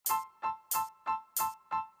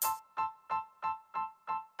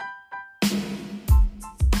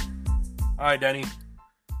All right, Denny.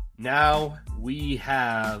 Now we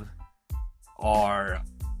have our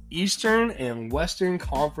Eastern and Western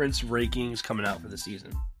Confrence rankings coming out for the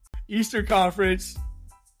season. Eastern Confrence,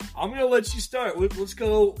 I'm going to let you start. Let's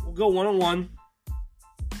go. We'll go one-on-one.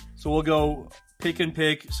 So we'll go pick and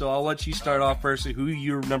pick. So I'll let you start off first. Who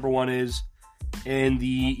your number one is in the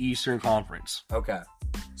Eastern Conference. Okay.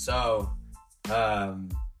 So, I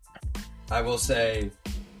will say,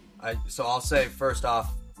 I'll say first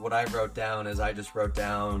off, what I wrote down is I just wrote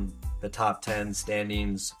down the top 10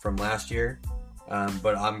 standings from last year.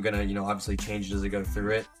 But I'm going to, obviously change it as I go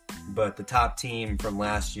through it. But the top team from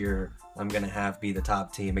last year, I'm going to have be the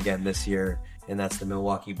top team again this year, and that's the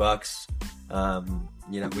Milwaukee Bucks.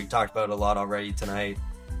 We talked about it a lot already tonight.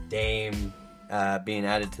 Dame being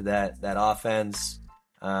added to that offense.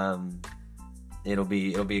 It'll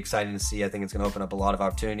be exciting to see. I think it's going to open up a lot of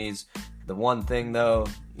opportunities. The one thing, though,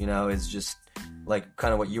 is just like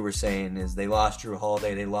kind of what you were saying is they lost Drew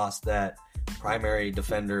Holiday. They lost that primary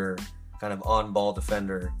defender, kind of on-ball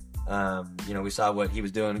defender. We saw what he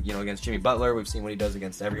was doing, against Jimmy Butler. We've seen what he does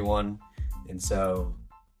against everyone. And so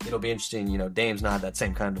it'll be interesting. Dame's not that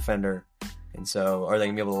same kind of defender. And so are they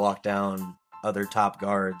going to be able to lock down other top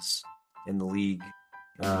guards in the league?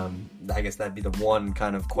 I guess that'd be the one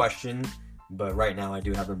kind of question. But right now I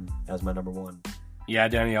do have them as my number one. Yeah,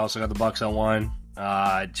 Danny also got the Bucks on one.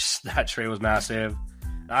 Just that trade was massive.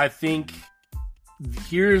 I think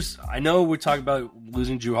I know we're talking about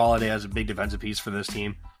losing Drew Holiday as a big defensive piece for this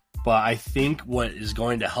team, but I think what is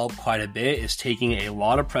going to help quite a bit is taking a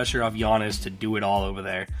lot of pressure off Giannis to do it all over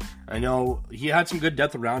there. I know he had some good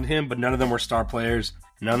depth around him, but none of them were star players.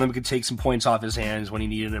 None of them could take some points off his hands when he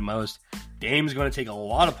needed it most. Dame's going to take a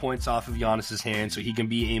lot of points off of Giannis's hands so he can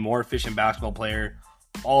be a more efficient basketball player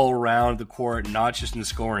all around the court, not just in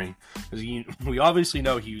scoring. Because we obviously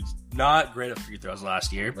know he was not great at free throws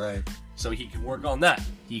last year. Right. So he can work on that.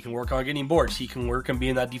 He can work on getting boards. He can work on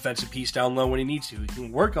being that defensive piece down low when he needs to. He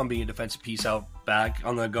can work on being a defensive piece out back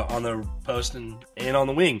on the post and on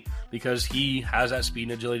the wing because he has that speed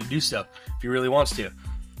and agility to do stuff if he really wants to.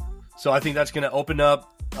 So I think that's going to open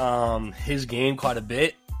up his game quite a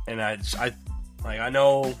bit. And I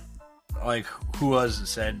know, like, who was it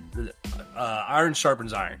said, iron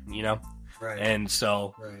sharpens iron, Right. And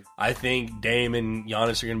so right. I think Dame and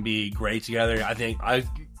Giannis are going to be great together. I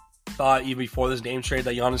thought even before this Dame trade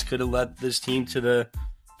that Giannis could have led this team to the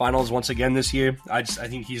finals once again this year. I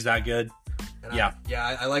think he's that good. And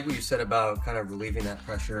I like what you said about kind of relieving that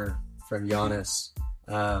pressure from Giannis.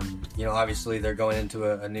 Obviously they're going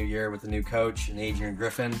into a new year with a new coach and Adrian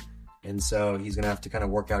Griffin, and so he's going to have to kind of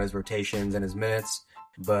work out his rotations and his minutes.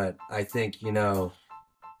 But I think,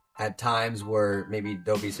 at times where maybe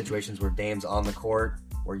there'll be situations where Dame's on the court,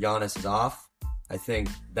 where Giannis is off, I think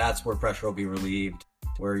that's where pressure will be relieved,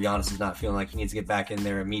 where Giannis is not feeling like he needs to get back in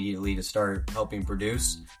there immediately to start helping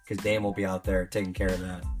produce, because Dame will be out there taking care of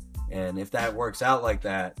that. And if that works out like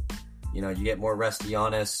that, you get more rest to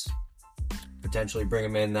Giannis, potentially bring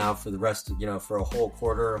him in now for the rest, for a whole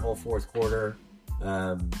quarter, a whole fourth quarter.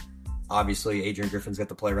 Obviously, Adrian Griffin's got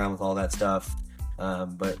to play around with all that stuff.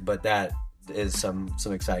 But that is some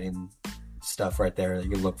exciting stuff right there that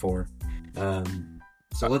you can look for.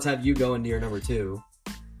 So let's have you go into your number two.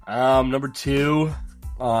 Number two,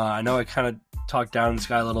 I know I kind of talked down this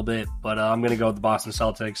guy a little bit, but I'm going to go with the Boston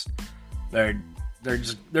Celtics.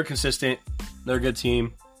 They're consistent. They're a good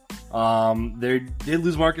team. They did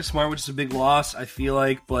lose Marcus Smart, which is a big loss, I feel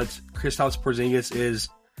like, but Kristaps Porzingis is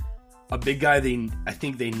a big guy I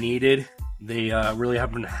think they needed. They really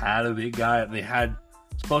haven't had a big guy. They had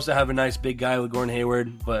supposed to have a nice big guy with Gordon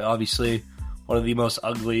Hayward, but obviously one of the most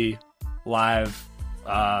ugly live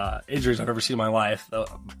injuries I've ever seen in my life.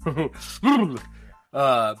 Celtics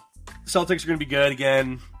are going to be good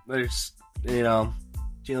again. There's, Jaylen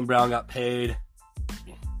Brown got paid.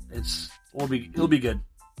 It'll be good.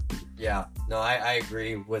 Yeah, no, I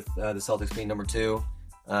agree with the Celtics being number two.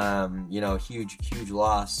 Huge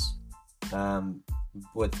loss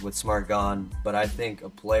with Smart gone, but I think a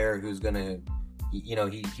player who's gonna,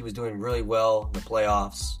 he was doing really well in the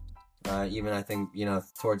playoffs. Even I think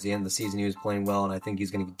towards the end of the season he was playing well, and I think he's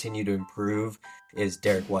going to continue to improve. Is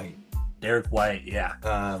Derek White? Derek White, yeah.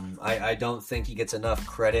 I don't think he gets enough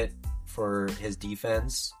credit for his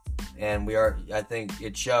defense. And I think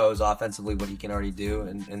it shows offensively what he can already do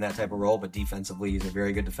in that type of role, but defensively he's a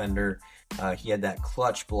very good defender. He had that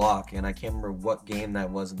clutch block, and I can't remember what game that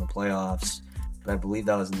was in the playoffs, but I believe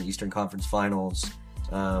that was in the Eastern Conference Finals.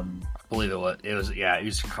 I believe it was. It was,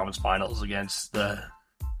 Eastern Conference Finals against the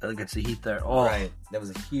Heat there. Oh, right. That was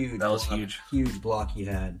a huge block he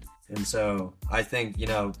had. And so I think,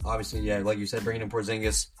 obviously, yeah, like you said, bringing in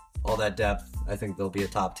Porzingis, all that depth, I think they'll be a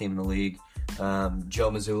top team in the league. Joe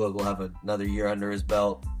Mazzulla will have another year under his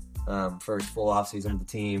belt. First full offseason with the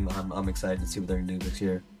team. I'm excited to see what they're going to do this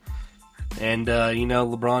year. And,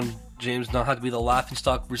 LeBron James not have to be the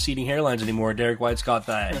laughingstock receding hairlines anymore. Derek White's got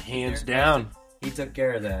that hands down. He took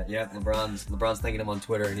care of that. Yeah, LeBron's thanking him on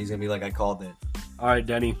Twitter, and he's going to be like, I called it. All right,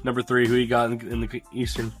 Denny, number 3, who you got in the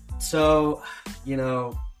Eastern? So,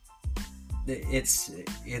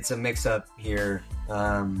 it's a mix-up here.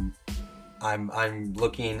 I'm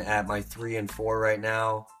looking at my 3 and 4 right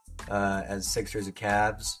now as Sixers and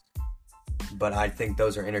Cavs, but I think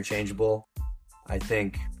those are interchangeable. I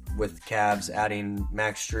think with Cavs adding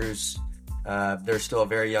Max Strus, they're still a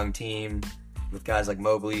very young team with guys like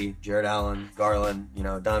Mobley, Jared Allen, Garland.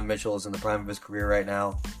 Donovan Mitchell is in the prime of his career right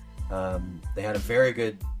now. They had a very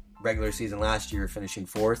good regular season last year, finishing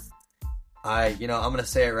 4th. I'm going to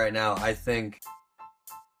say it right now. I think,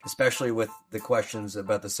 especially with the questions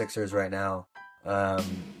about the Sixers right now,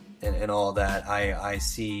 and all that, I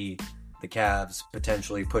see the Cavs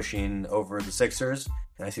potentially pushing over the Sixers,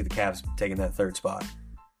 and I see the Cavs taking that 3rd spot.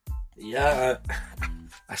 Yeah,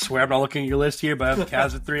 I swear I'm not looking at your list here, but I have the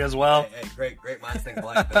Cavs at 3 as well. Hey, great minds think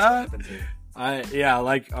alike. That's what happens here.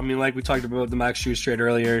 Like we talked about the Max Strus trade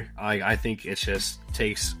earlier. I think it just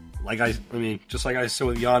takes, just like I said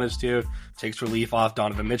with Giannis too, takes relief off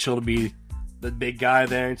Donovan Mitchell to be the big guy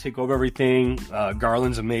there and take over everything.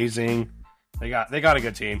 Garland's amazing. They got a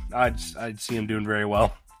good team. I'd see them doing very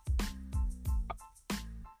well.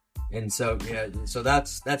 And so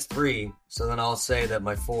that's 3. So then I'll say that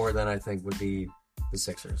my 4 then I think would be the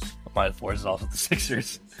Sixers. My 4 is also the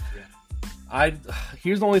Sixers. Yeah.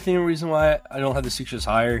 Here's the only reason why I don't have the Sixers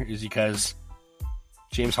higher is because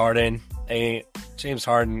James Harden's,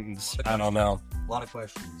 I don't know. A lot of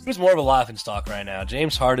questions. He's more of a laughingstock right now.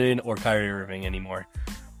 James Harden or Kyrie Irving anymore.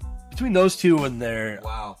 Between those two and their...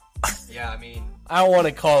 Wow. Yeah, I don't want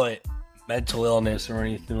to call it mental illness or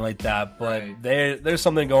anything like that, but right. There's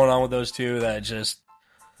something going on with those two that just...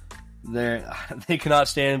 They cannot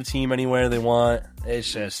stand the team anywhere they want.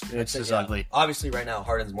 It's just ugly. Obviously, right now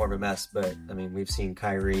Harden's more of a mess, but we've seen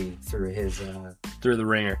Kyrie through his through the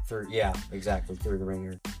ringer. Through the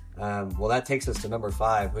ringer. Well, that takes us to number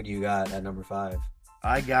 5. Who do you got at number 5?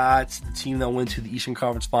 I got the team that went to the Eastern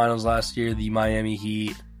Confrence Finals last year, the Miami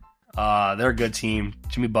Heat. They're a good team.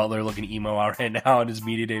 Jimmy Butler looking emo out right now in his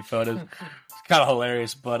media day photos. It's kind of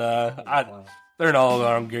hilarious, but they're an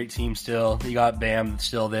all-around great team still. You got Bam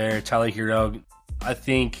still there, Tyler Hero. I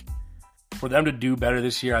think for them to do better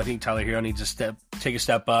this year, I think Tyler Hero needs to take a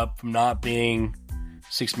step up from not being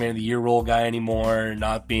 6th man of the year role guy anymore,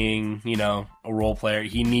 not being, a role player.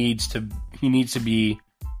 He needs to be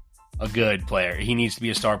a good player. He needs to be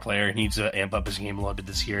a star player. He needs to amp up his game a little bit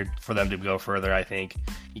this year for them to go further, I think.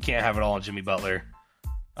 You can't have it all on Jimmy Butler.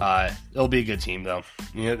 It'll be a good team, though.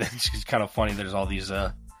 It's just kind of funny. There's all these...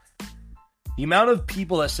 the amount of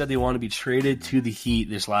people that said they want to be traded to the Heat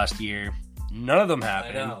this last year, none of them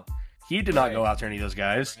happened. I know. He did not go after any of those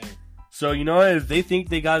guys. Right. So, if they think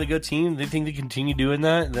they got a good team, they think they continue doing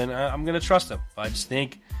that, then I'm going to trust them. I just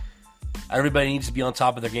think everybody needs to be on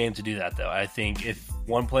top of their game to do that, though. I think if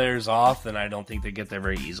one player is off, then I don't think they get there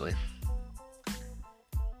very easily.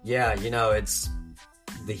 Yeah, it's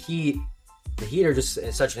the Heat. The Heat are just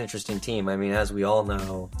such an interesting team. As we all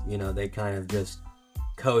know, they kind of just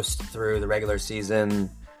coast through the regular season.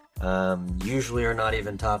 Usually are not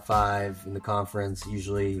even top 5 in the conference.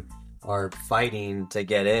 Usually are fighting to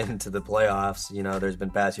get into the playoffs. There's been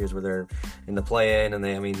past years where they're in the play-in, and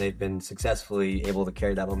they've been successfully able to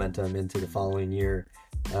carry that momentum into the following year.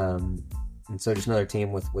 And so just another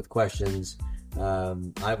team with questions.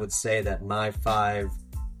 I would say that my 5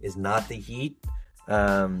 is not the Heat.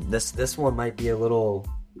 This one might be a little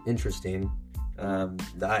interesting.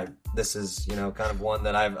 This is, kind of one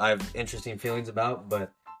that I have interesting feelings about,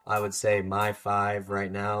 but I would say my 5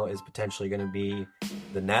 right now is potentially going to be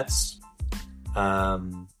the Nets.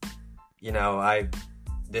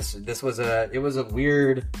 This was a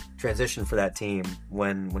weird transition for that team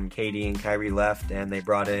when KD and Kyrie left, and they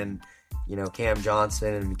brought in, Cam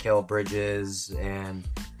Johnson and Mikal Bridges, and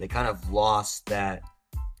they kind of lost that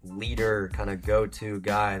leader kind of go-to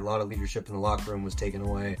guy. A lot of leadership in the locker room was taken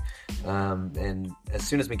away, and as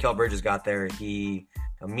soon as Mikal Bridges got there, he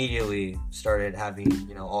immediately started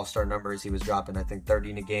having all-star numbers. He was dropping, I think,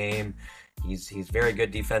 30 in a game. He's very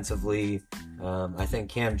good defensively. I think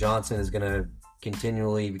Cam Johnson is going to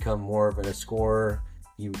continually become more of a scorer.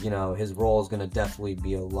 His role is going to definitely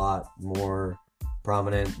be a lot more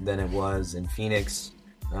prominent than it was in Phoenix,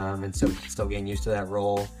 and so still getting used to that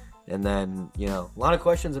role. And then, a lot of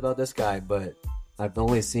questions about this guy, but I've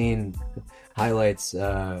only seen highlights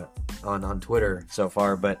on Twitter so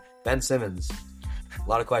far. But Ben Simmons, a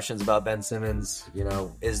lot of questions about Ben Simmons.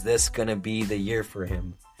 Is this going to be the year for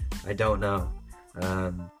him? I don't know.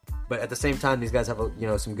 But at the same time, these guys have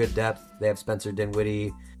some good depth. They have Spencer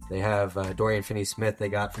Dinwiddie. They have Dorian Finney-Smith they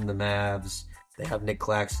got from the Mavs. They have Nick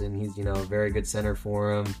Claxton. He's a very good center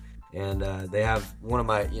for them. And they have one of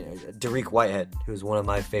my, Dariq Whitehead, who's one of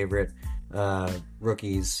my favorite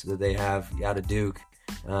rookies that they have out of Duke.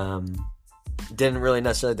 Didn't really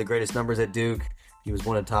necessarily the greatest numbers at Duke. He was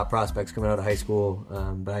one of the top prospects coming out of high school.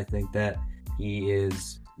 But I think that he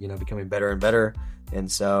is, becoming better and better. And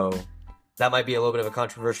so that might be a little bit of a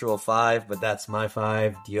controversial 5, but that's my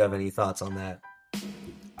 5. Do you have any thoughts on that?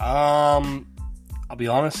 I'll be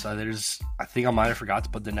honest. I think I might have forgot to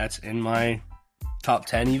put the Nets in my top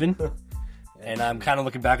 10 even. And I'm kind of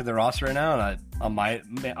looking back at the roster right now, and I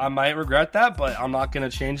might regret that, but I'm not going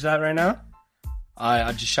to change that right now.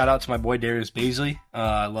 I just shout out to my boy Darius Baisley.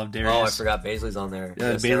 I love Darius. Oh, I forgot Baisley's on there.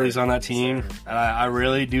 Yeah, yes, Baisley's on that team. And I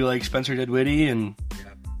really do like Spencer Dinwiddie, and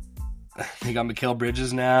they got Mikal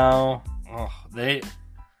Bridges now. Oh, it's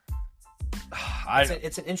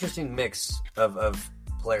an interesting mix of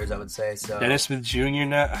players, I would say. So Dennis Smith Jr.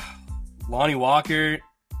 now, Lonnie Walker.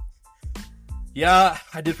 Yeah,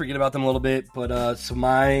 I did forget about them a little bit, but so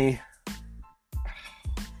my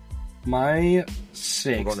 6.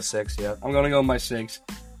 We're going to 6. Yeah, I'm going to go with my 6.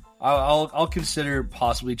 I'll consider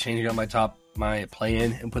possibly changing up my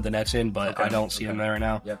play-in and put the Nets in, but I don't see them there right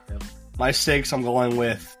now. Yep. My 6, I'm going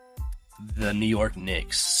with the New York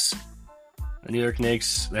Knicks. The New York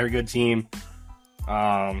Knicks, they're a good team.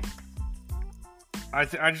 I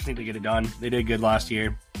just need to get it done. They did good last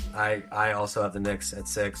year. I also have the Knicks at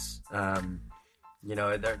 6.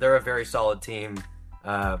 They're a very solid team.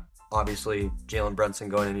 Obviously, Jalen Brunson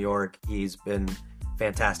going to New York, he's been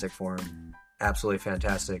fantastic for him. Absolutely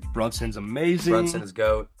fantastic. Brunson's amazing. Brunson is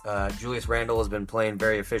GOAT. Julius Randle has been playing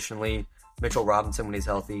very efficiently. Mitchell Robinson, when he's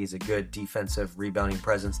healthy, he's a good defensive rebounding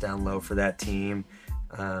presence down low for that team.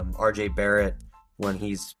 RJ Barrett, when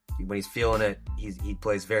he's feeling it, he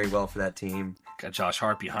plays very well for that team. Got Josh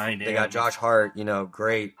Hart behind him. They got Josh Hart,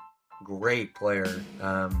 great player.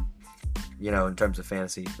 In terms of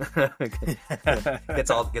fantasy, gets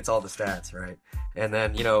all the stats right. And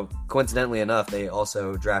then coincidentally enough, they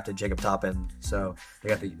also drafted Jacob Toppin. So they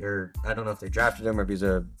got I don't know if they drafted him or if he's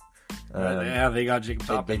a. They got Jacob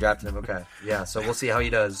Toppin. They drafted him. Okay, yeah. So we'll see how he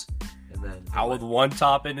does. And then out with one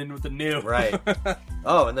Toppin and with the new right.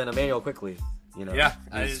 Oh, and then Emmanuel quickly. Yeah,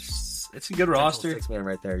 it's a good roster. 6-man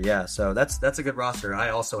right there. Yeah, so that's a good roster. I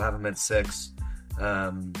also have him at 6.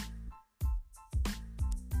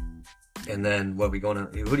 And then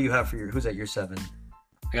who do you have for who's at your 7?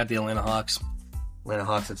 I got the Atlanta Hawks. Atlanta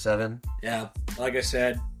Hawks at 7? Yeah, like I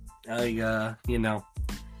said,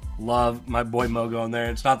 love my boy Mo going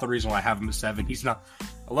there. It's not the reason why I have him at 7. He's not.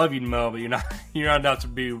 I love you, Mo, but you're not out to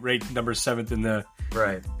be rated number 7th in the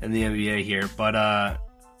NBA here. But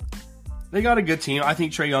they got a good team. I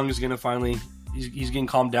think Trae Young is going to finally he's getting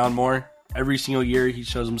calmed down more. Every single year he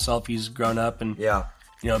shows himself he's grown up and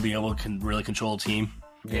be able to really control a team.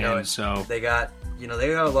 So they got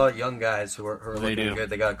a lot of young guys who are looking good.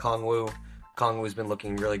 They got Kongwu. Kongwu's been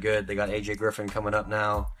looking really good. They got AJ Griffin coming up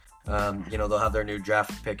now. They'll have their new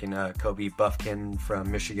draft pick in Kobe Buffkin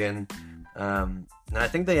from Michigan. And I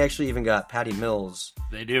think they actually even got Patty Mills.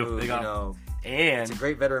 They do. Who, they got and it's a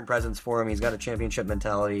great veteran presence for him. He's got a championship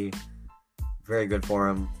mentality. Very good for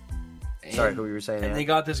him. Sorry, who you were saying? And they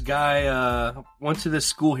got this guy went to this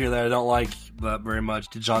school here that I don't like very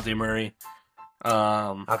much, DeJounte Murray.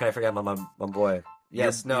 How can I forget my boy?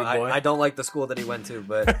 Yes, your boy? I don't like the school that he went to,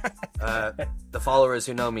 but the followers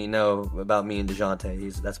who know me know about me and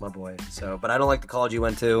DeJounte. That's my boy. So, but I don't like the college he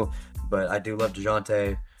went to, but I do love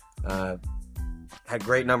DeJounte. Had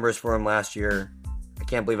great numbers for him last year. I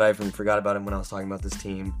can't believe I even forgot about him when I was talking about this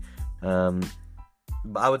team.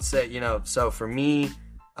 But I would say, so for me,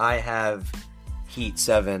 I have Heat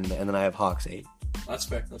 7, and then I have Hawks 8. That's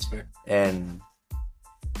fair. And,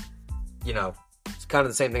 it's kind of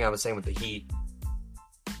the same thing I was saying with the Heat.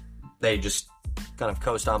 They just kind of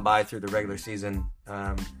coast on by through the regular season.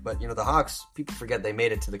 But, the Hawks, people forget they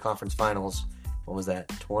made it to the conference finals. What was that,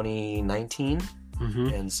 2019? Mm-hmm.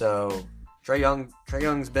 And so Trae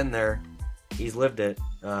Young's been there. He's lived it.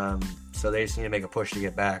 So they just need to make a push to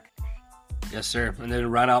get back. Yes, sir. And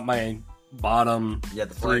then right out my bottom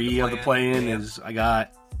 3 of the play-in is I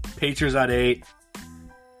got Patriots at 8.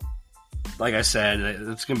 Like I said,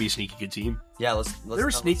 it's going to be a sneaky good team. Yeah, they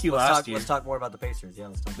were sneaky last year. Let's talk more about the Pacers. Yeah,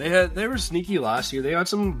 let's talk. They were sneaky last year. They had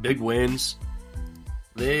some big wins.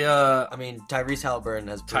 I mean, Tyrese Halliburton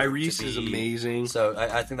has Tyrese is amazing. So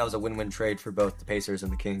I think that was a win-win trade for both the Pacers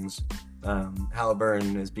and the Kings.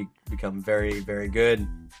 Halliburton has become very, very good.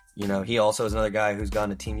 You know, he also is another guy who's gone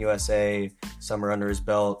to Team USA, summer under his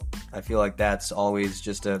belt. I feel like that's always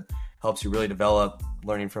just helps you really develop,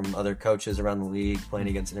 learning from other coaches around the league, playing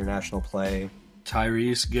against international play.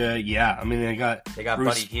 Tyrese, good. Yeah, I mean, they got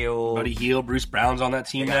Buddy Hield. Bruce Brown's on that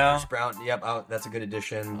team now. Bruce Brown, yep, that's a good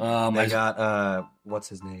addition. They got, what's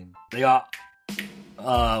his name? They got,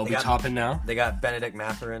 Obi Toppin now. They got Benedict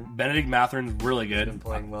Mathurin. Benedict Mathurin's really good. He's been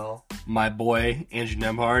playing well. My boy, Andrew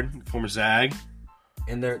Nembhard, former Zag.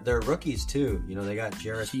 And they're rookies, too. You know, they got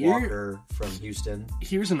Jarris Walker from Houston.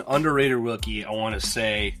 Here's an underrated rookie, I want to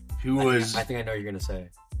say, I think I know what you're going to say.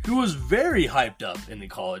 Who was very hyped up in the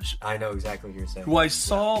college. I know exactly what you're saying. Who I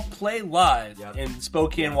saw play live in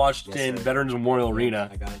Spokane, Washington, Veterans Memorial Arena.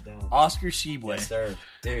 I got it down. Oscar Tshiebwe. Yes, sir.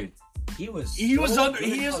 Dude, he was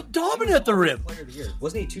dominant at the rim. Player of the year.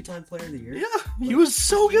 Wasn't he two-time player of the year? Yeah, he was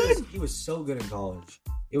so good. He was so good in college.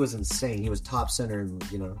 It was insane. He was top center,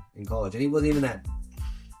 in college, and he wasn't even that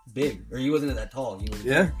big, or he wasn't that tall. He was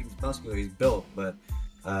muscular. He's built, but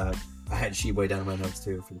I had Tshiebwe down in my notes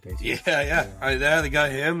too for the Pacers. Yeah. All right, they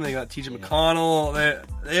got him. They got TJ McConnell.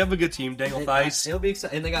 They have a good team. Dangle Theis. It'll be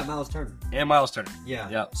exciting, and they got Miles Turner.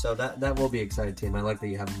 Yeah. So that will be an exciting team. I like that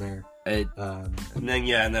you have them there. And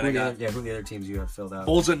then I got who the other teams you have filled out.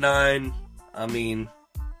 Bulls at 9. I mean,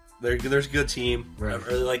 there's a good team. Right. I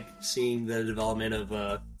really like seeing the development of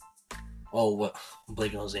I'm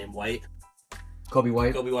blanking on his name. White. Kobe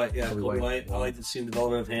White. Kobe White. I like to see the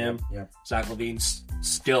development of him. Yeah. Zach LaVine's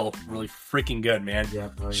still really freaking good, man. Yeah.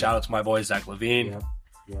 Shout out to my boy Zach LaVine.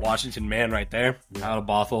 Yeah. Washington man right there. Out of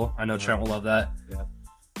Bothell. I know Trent will love that.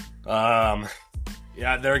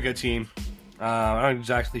 Yeah. They're a good team. I'm not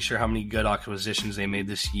exactly sure how many good acquisitions they made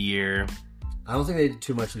this year. I don't think they did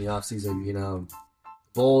too much in the offseason. You know,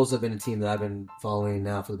 Bulls have been a team that I've been following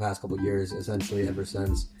now for the past couple of years, essentially ever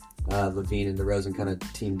since LaVine and DeRozan kind of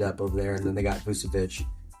teamed up over there, and then they got Vucevic.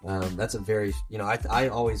 That's a very, I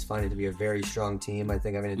always find it to be a very strong team. I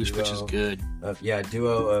think having a Vucevic is good.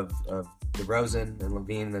 Duo of DeRozan and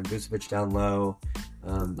LaVine and Vucevic down low.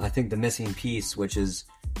 I think the missing piece, which is,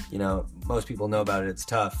 most people know about it, it's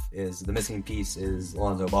tough, is the missing piece is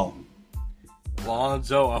Lonzo Ball.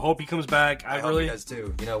 Lonzo, I hope he comes back. I hope he does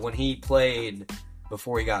too. When he played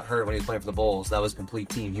before he got hurt, when he was playing for the Bulls, that was a complete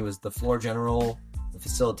team. He was the floor general, the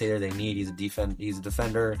facilitator they need. He's a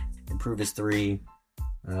defender, improved his three.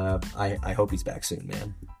 I hope he's back soon,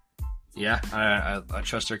 man. Yeah, I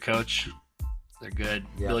trust their coach. They're good.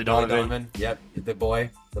 Yeah, Billy Donovan. Yep, the boy.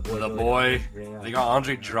 The boy. Yeah. They got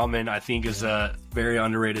Andre Drummond, I think, is a very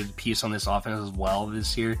underrated piece on this offense as well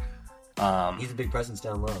this year. He's a big presence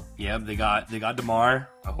down low. Yeah, they got DeMar.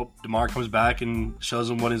 I hope DeMar comes back and shows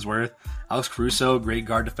them what he's worth. Alex Caruso, great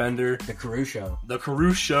guard defender. The Caruso.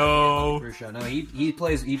 No, he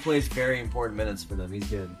plays very important minutes for them. He's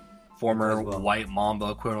good. Former White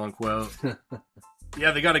Mamba, quote unquote. Yeah,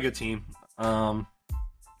 they got a good team.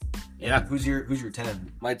 Yeah. Who's your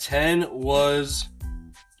 10? My 10's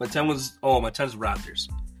Raptors.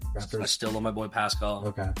 I still love my boy Pascal.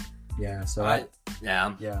 Okay. Yeah. So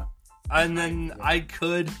Yeah. And then I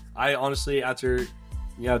honestly, after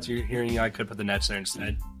hearing you, I could put the Nets there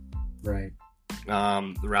instead. Right. The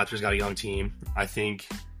Raptors got a young team. I think,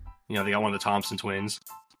 they got one of the Thompson twins.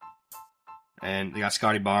 And they got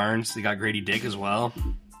Scotty Barnes. They got Grady Dick as well.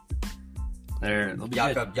 They'll be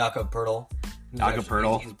Jakob Poeltl.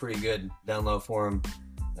 He's pretty good down low for him.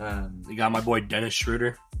 They got my boy Dennis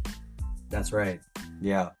Schroeder. That's right.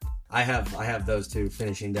 Yeah. I have those two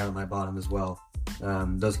finishing down at my bottom as well.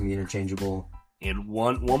 Those can be interchangeable. And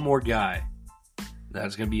one more guy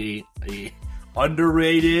that's going to be a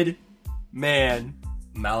underrated man,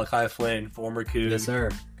 Malachi Flynn, former Cougs. Yes,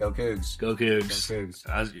 sir. Go Cougs. Go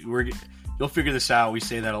Cougs. You'll figure this out. We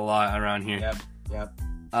say that a lot around here. Yep.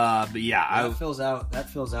 But yeah, that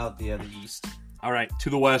fills out the East. All right, to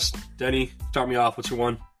the West. Denny, start me off. What's your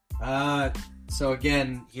one? So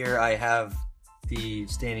again, here I have the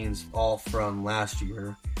standings all from last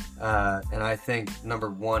year. And I think number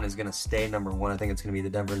 1 is going to stay number 1. I think it's going to be the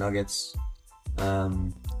Denver Nuggets.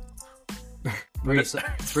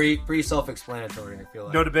 Pretty self-explanatory, I feel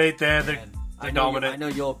like. No debate there. They're dominant. I know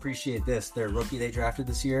you'll appreciate this. Their rookie they drafted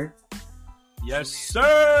this year. Yes,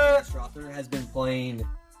 sir! Strother has been playing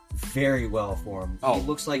very well for him. He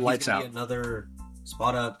looks like he's going to be another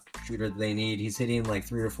spot-up shooter that they need. He's hitting like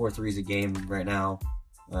 3 or 4 threes a game right now.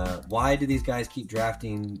 Why do these guys keep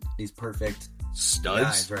drafting these perfect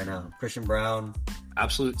studs guys right now? Christian Brown.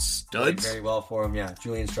 Absolute studs. Very well for him, yeah.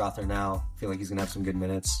 Julian Strother now. I feel like he's going to have some good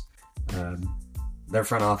minutes. their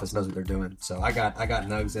front office knows what they're doing. So I got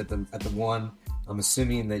Nugs at the 1. I'm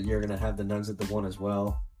assuming that you're going to have the Nugs at the 1 as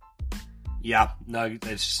well. Yeah, no,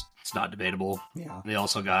 it's not debatable. Yeah. They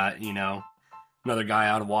also got, another guy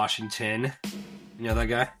out of Washington. You know that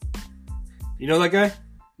guy? You know that guy?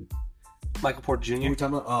 Michael Porter Jr.? Who are we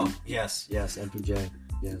talking about? Oh, yes, MPJ.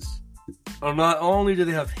 Yes. Not only do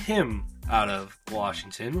they have him out of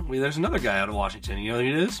Washington, there's another guy out of Washington. You know who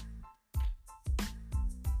it is?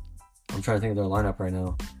 I'm trying to think of their lineup right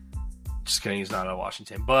now. Just kidding, he's not out of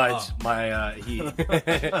Washington. But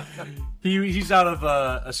he's out of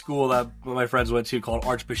a school that my friends went to called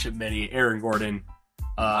Archbishop Minnie, Aaron Gordon.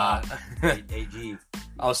 AG.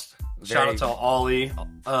 Shout out to Ollie.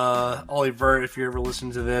 Ollie Vert, if you're ever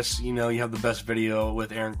listening to this, you have the best video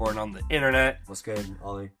with Aaron Gordon on the internet. What's good,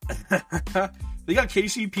 Ollie? They got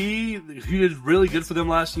KCP, who did really good for them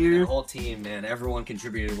last year. Their whole team, man. Everyone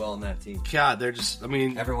contributed well on that team. God, they're just,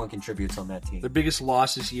 everyone contributes on that team. Their biggest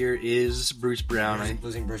loss this year is Bruce Brown.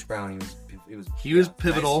 Losing Bruce Brown, he was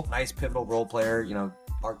pivotal. Nice pivotal role player.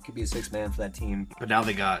 Art could be a 6th man for that team. But now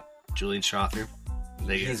they got Julian Strother.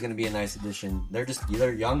 He's going to be a nice addition.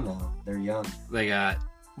 They're young now. They're young. They got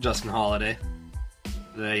Justin Holiday.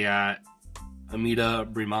 They got Amita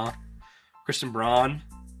Brima, Kristen Braun.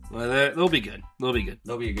 They'll be good. They'll be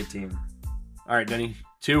a good team. All right, Denny.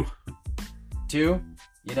 2.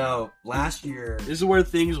 Last year... This is where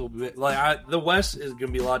things will be... the West is going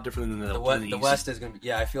to be a lot different than the East. The West is going to be...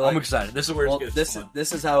 Yeah, I feel like... I'm excited. This is where this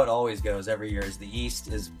is how it always goes every year. Is the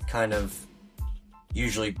East is kind of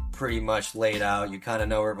usually pretty much laid out. You kind of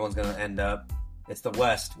know where everyone's going to end up. It's the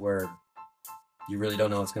West where you really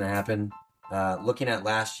don't know what's going to happen. Looking at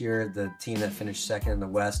last year, the team that finished second in the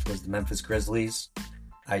West was the Memphis Grizzlies.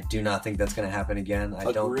 I do not think that's going to happen again.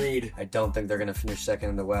 Agreed. I don't think they're going to finish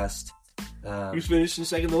second in the West. Who's finishing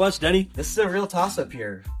second in the West, Denny? This is a real toss-up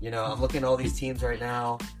here. I'm looking at all these teams right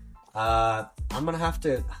now. I'm gonna have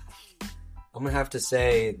to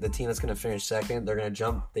say the team that's going to finish second. They're going to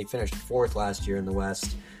jump. They finished 4th last year in the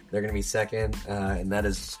West. They're going to be second, and that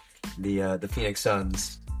is the Phoenix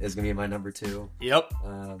Suns. Is going to be my number 2. Yep.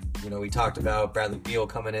 We talked about Bradley Beal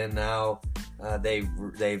coming in now.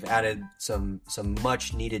 They've added some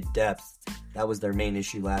much needed depth. That was their main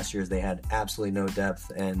issue last year, is they had absolutely no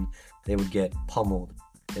depth and they would get pummeled.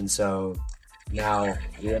 And so now,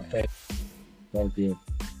 thank you.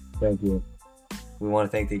 We want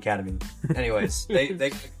to thank the Academy. Anyways,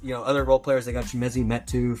 they other role players. They got Chimezie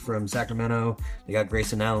Metu from Sacramento. They got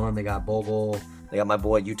Grayson Allen. They got Bogle. They got my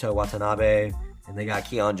boy Yuta Watanabe. And they got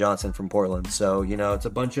Keon Johnson from Portland. So, it's a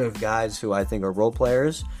bunch of guys who I think are role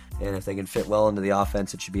players. And if they can fit well into the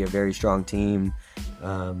offense, it should be a very strong team.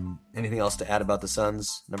 Anything else to add about the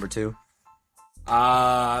Suns, number 2? We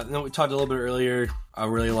talked a little bit earlier. I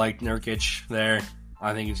really like Nurkic there.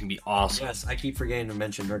 I think it's going to be awesome. Yes, I keep forgetting to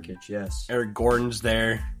mention Nurkic, yes. Eric Gordon's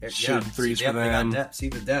there. Shooting threes for them. They got depth. See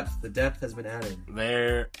the depth. The depth has been added.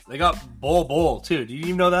 They got Bol too. Did you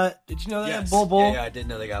even know that? Did you know that? Yes. Bol? Yeah, I did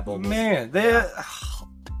know they got Bol. Man,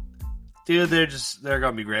 dude, they're going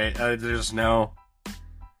to be great. They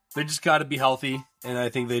just got to be healthy. And I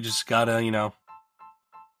think they just got to, they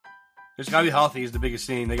just got to be healthy is the biggest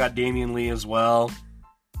thing. They got Damian Lee as well.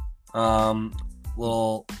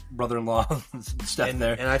 Little brother-in-law Steph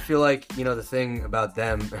there. And I feel like, the thing about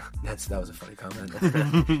them, that was a funny comment.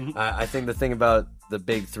 I think the thing about the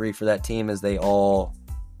big 3 for that team is they all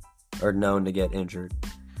are known to get injured.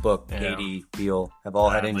 Book, KD, Beal have all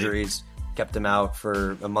had injuries, kept them out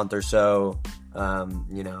for a month or so.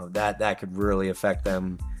 That could really affect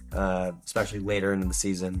them, especially later into the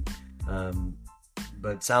season.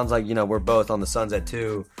 But it sounds like, we're both on the Suns at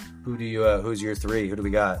 2. Who's your 3? Who do we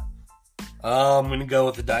got? I'm gonna go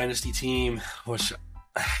with the dynasty team, which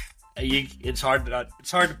it's hard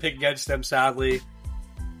to pick against them. Sadly,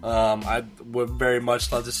 I would very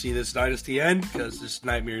much love to see this dynasty end because it's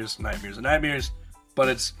nightmares. But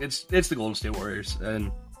it's the Golden State Warriors,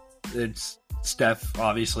 and it's Steph,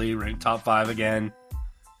 obviously ranked top 5 again.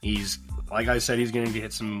 He's, like I said, he's going to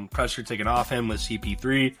get some pressure taken off him with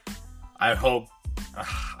CP3. I hope.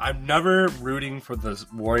 I'm never rooting for the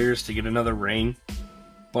Warriors to get another ring.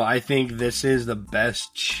 But I think this is the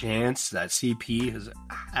best chance that CP has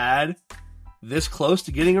had this close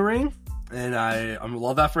to getting a ring. And I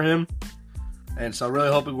love that for him. And so I really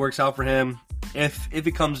hope it works out for him. If it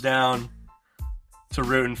comes down to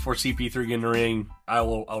rooting for CP3 getting a ring,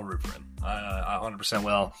 I'll root for him. I 100%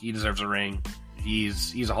 will. He deserves a ring.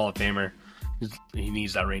 He's a Hall of Famer. He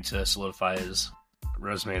needs that ring to solidify his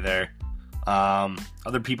resume there.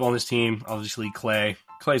 Other people on this team, obviously Clay.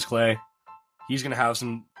 Clay's Clay. He's going to have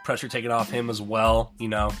some pressure taken off him as well.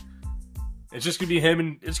 It's just gonna be him,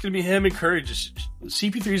 and Curry. Just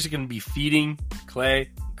CP3 is gonna be feeding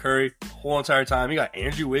Clay, Curry the whole entire time. You got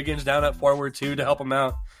Andrew Wiggins down at forward too to help him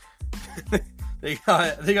out. they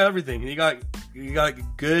got everything. You got a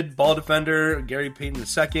good ball defender, Gary Payton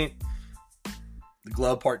II. The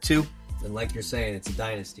glove part 2. And like you're saying, it's a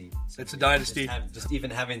dynasty. It's a dynasty. Just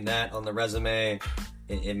even having that on the resume,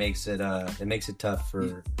 it makes it tough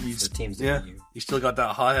for teams to beat you. You still got that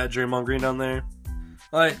hothead Draymond Green down there.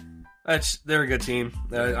 They're a good team.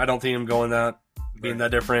 I don't think them being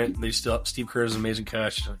that different. They still Steve Kerr is an amazing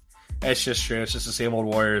coach. It's just true. It's just the same old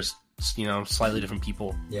Warriors. Slightly different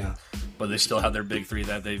people. Yeah, but they still have their big 3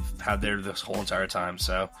 that they've had there this whole entire time.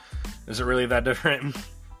 So, is it really that different?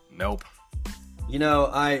 Nope.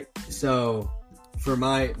 For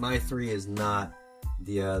my 3 is not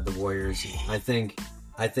the Warriors. I think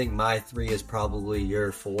my 3 is probably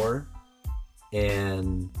your 4,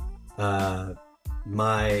 and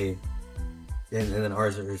then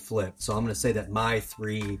ours are flipped. So I'm going to say that my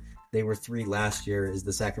 3, they were 3 last year, is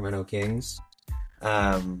the Sacramento Kings.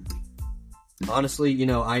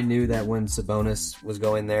 Honestly, I knew that when Sabonis was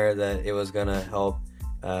going there that it was going to help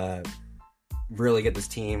really get this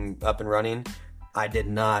team up and running. I did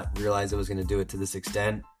not realize it was going to do it to this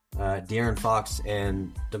extent. De'Aaron Fox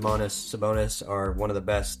and Domantas Sabonis are one of the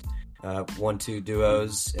best 1-2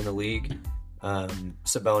 duos in the league.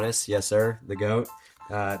 Sabonis, yes sir, the GOAT.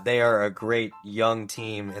 They are a great young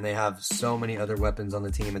team, and they have so many other weapons on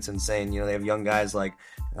the team. It's insane. They have young guys like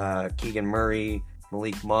Keegan Murray,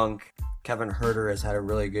 Malik Monk, Kevin Huerter had a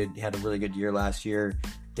really good year last year.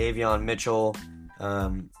 Davion Mitchell.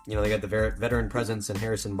 They got the veteran presence in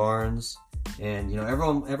Harrison Barnes. And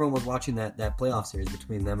everyone was watching that playoff series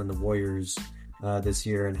between them and the Warriors this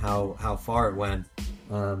year, and how far it went.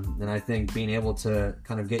 And I think being able to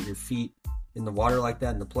kind of get your feet in the water like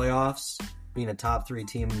that in the playoffs, being a top 3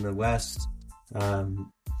 team in the West,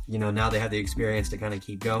 now they have the experience to kind of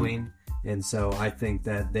keep going. And so I think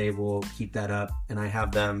that they will keep that up. And I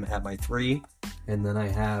have them at my 3, and then I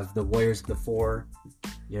have the Warriors at the 4.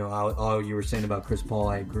 All you were saying about Chris Paul,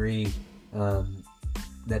 I agree.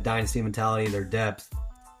 That dynasty mentality, their depth,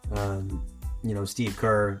 Steve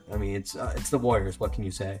Kerr. I mean, it's the Warriors. What can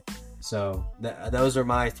you say? So those are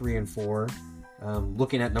my 3 and 4.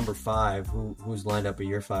 Looking at number 5, who's lined up at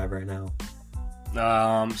year 5 right now?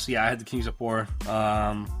 I had the Kings at 4.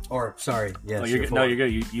 Sorry, yes. Oh, you're good. No, you're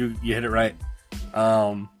good. You hit it right.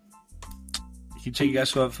 Can you take a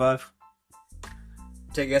guess who have 5?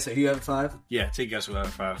 Take a guess at who you have at 5? Yeah, take a guess who have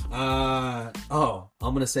at 5. I'm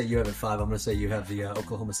gonna say you have at 5. I'm gonna say you have the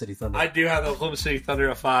Oklahoma City Thunder. I do have the Oklahoma City Thunder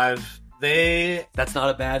at 5. That's not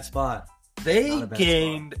a bad spot. They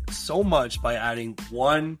gained so much by adding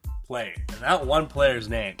one player, and that one player's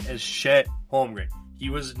name is Chet Holmgren. He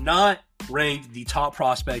was not ranked the top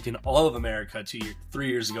prospect in all of America 3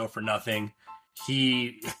 years ago for nothing.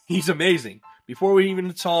 He's amazing. Before we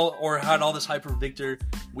even saw or had all this hype for Victor,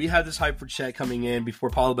 we had this hype for Chet coming in before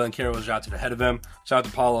Paulo Banchero was drafted ahead of him. Shout out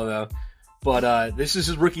to Paulo, though. But this is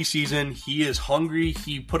his rookie season. He is hungry.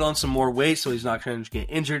 He put on some more weight, so he's not going to get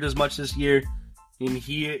injured as much this year. And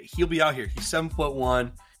he'll be out here. He's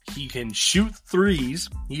 7'1". He can shoot threes.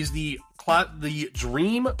 He's the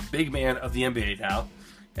dream big man of the NBA now.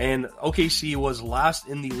 And OKC was last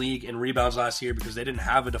in the league in rebounds last year because they didn't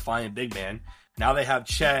have a defiant big man. Now they have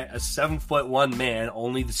Chet, a 7'1" man,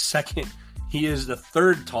 only the second. He is the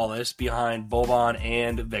 3rd tallest behind Boban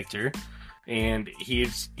and Victor. And he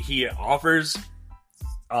offers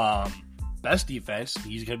best defense.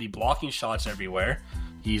 He's going to be blocking shots everywhere.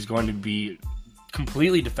 He's going to be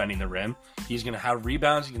completely defending the rim. He's going to have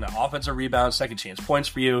rebounds. He's going to offensive rebounds, second chance points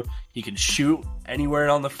for you. He can shoot anywhere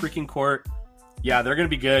on the freaking court. Yeah, they're going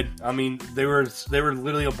to be good. I mean, they were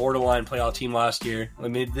literally a borderline playoff team last year. I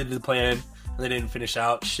mean, they did the play-in, and they didn't finish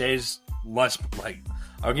out. Shea's less like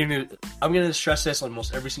I'm going to stress this on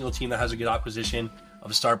almost every single team that has a good acquisition of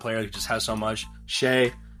a star player that just has so much.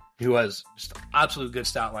 Shea, who has just an absolute good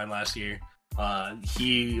stat line last year,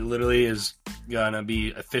 he literally is going to be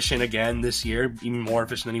efficient again this year, even more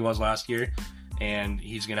efficient than he was last year. And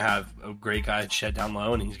he's going to have a great guy Shed down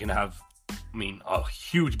low, and he's going to have, a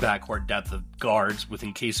huge backcourt depth of guards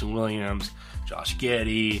within Casey Williams, Josh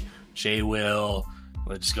Giddey, Jay Will.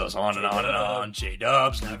 It just goes on and on and on.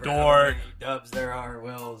 J-Dubs, Lou Dort. Dubs there are,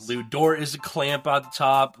 Wills. Lou Dort is a clamp at the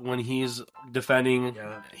top when he's defending.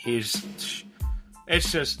 Yeah.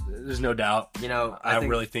 It's just, there's no doubt. I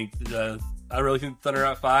really think the Thunder are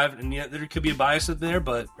at 5, and yeah, there could be a bias in there,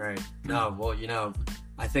 but right. No, well,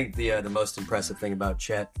 I think the most impressive thing about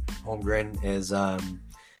Chet Holmgren is,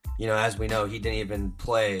 as we know, he didn't even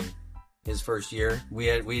play his first year. We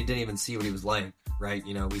didn't even see what he was like, right?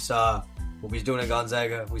 We saw what he's doing at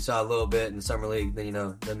Gonzaga. We saw a little bit in the summer league.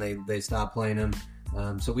 Then they stopped playing him.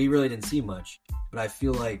 So we really didn't see much. But I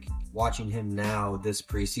feel like watching him now this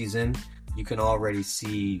preseason, you can already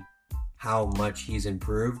see how much he's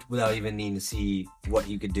improved without even needing to see what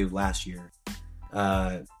he could do last year.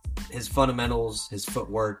 His fundamentals, his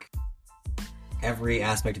footwork, every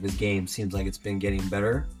aspect of his game seems like it's been getting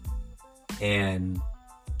better. And,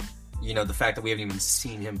 the fact that we haven't even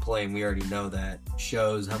seen him play and we already know that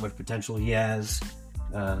shows how much potential he has.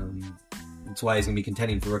 That's why he's going to be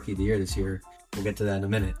contending for Rookie of the Year this year. We'll get to that in a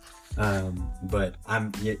minute. But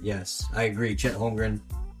yes, I agree. Chet Holmgren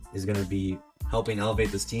is going to be helping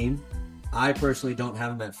elevate this team. I personally don't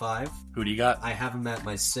have him at 5. Who do you got? I have him at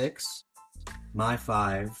my 6. My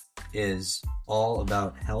 5 is all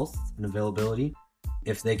about health and availability.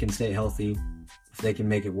 If they can stay healthy, if they can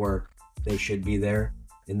make it work, they should be there.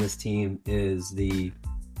 And this team is the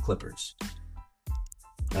Clippers.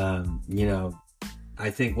 I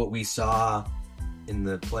think what we saw in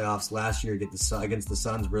the playoffs last year against the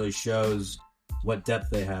Suns really shows what depth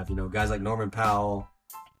they have. Guys like Norman Powell,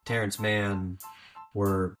 Terrence Mann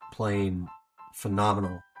were playing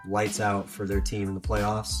phenomenal, lights out for their team in the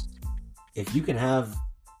playoffs. If you can have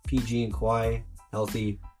PG and Kawhi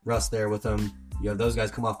healthy, Russ there with them, those guys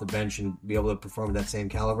come off the bench and be able to perform at that same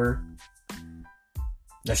caliber,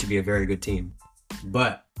 that should be a very good team.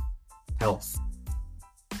 But health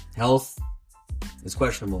is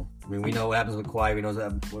questionable. I mean, we know what happens with Kawhi.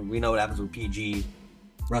 We know what happens with PG.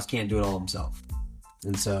 Russ can't do it all himself.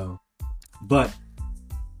 And so, but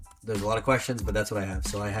there's a lot of questions, but that's what I have.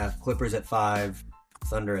 So I have Clippers at 5,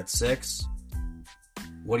 Thunder at 6.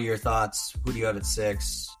 What are your thoughts? Who do you have at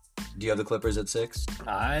 6? Do you have the Clippers at 6?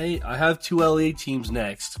 I have 2 LA teams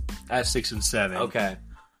next at 6 and 7. Okay.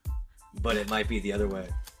 But it might be the other way.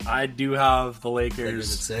 I do have the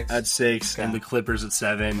Lakers at 6 okay. and the Clippers at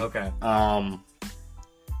 7. Okay.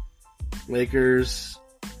 Lakers,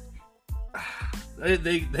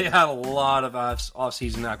 they had a lot of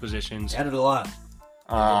off-season acquisitions. Added a lot.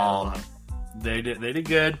 They did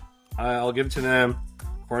good. I'll give it to them.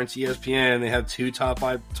 According to ESPN, they have 2 top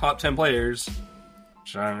 10 players,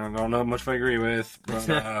 which I don't know much if I agree with.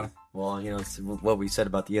 But, well, it's what we said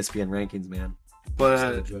about the ESPN rankings, man.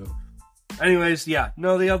 But anyways, yeah.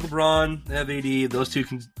 No, they have LeBron. They have AD. Those two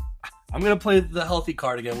can... I'm going to play the healthy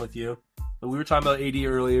card again with you. But we were talking about AD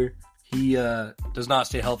earlier. He does not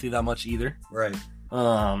stay healthy that much either. Right.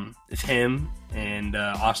 It's him and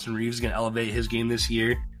Austin Reeves going to elevate his game this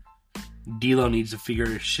year. D'Lo needs to figure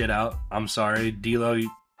his shit out. I'm sorry, D'Lo.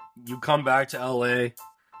 You come back to LA.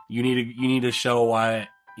 You need to show why.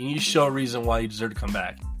 You need to show a reason why you deserve to come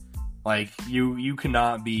back. Like you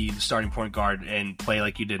cannot be the starting point guard and play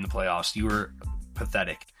like you did in the playoffs. You were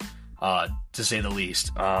pathetic, to say the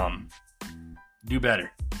least. Do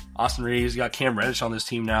better. Austin Reeves got Cam Reddish on this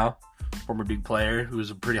team now, former Duke player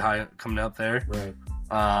who's a pretty high coming out there. Right.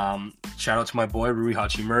 Shout out to my boy Rui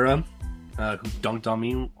Hachimura, who dunked on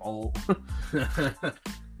me.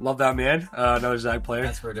 Love that man. Another Zag player.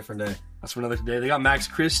 That's for a different day. That's for another day. They got Max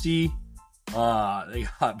Christie. They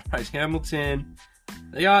got Bryce Hamilton.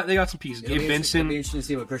 They got some pieces. Gabe Vincent. It'll be interesting to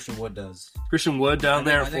see what Christian Wood does. Christian Wood down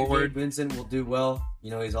there forward. Gabe Vincent will do well.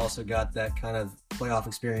 He's also got that kind of playoff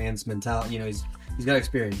experience mentality. He's got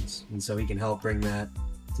experience, and so he can help bring that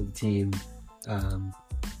to the team.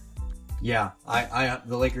 Yeah,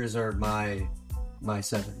 the Lakers are my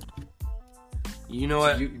 7. You know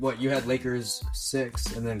what? You had Lakers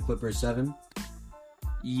 6 and then Clippers 7?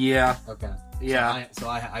 Yeah. Okay. Yeah. So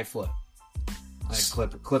I flip. I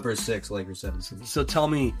had Clippers 6, Lakers 7. So tell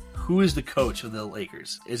me, who is the coach of the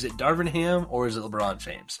Lakers? Is it Darvin Ham or is it LeBron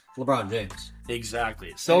James? LeBron James.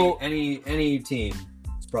 Exactly. So any team,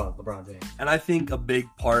 it's probably LeBron James. And I think a big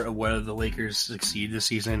part of whether the Lakers succeed this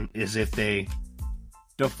season is if they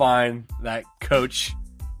define that coach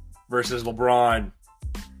versus LeBron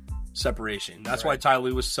separation. That's why Ty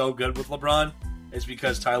Lue was so good with LeBron. It's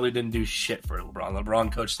because Ty Lue didn't do shit for LeBron.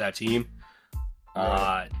 LeBron coached that team.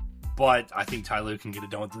 Right. But I think Ty Lue can get it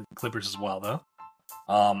done with the Clippers as well, though.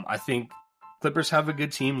 I think Clippers have a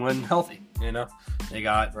good team when healthy. They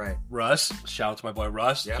got Russ. Shout out to my boy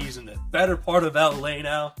Russ. Yep. He's in the better part of LA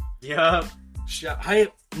now. Yeah.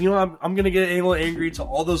 I'm gonna get a little angry to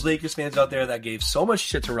all those Lakers fans out there that gave so much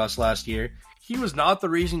shit to Russ last year. He was not the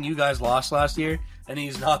reason you guys lost last year, and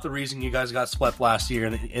he's not the reason you guys got swept last year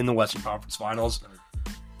in the Western Confrence Finals.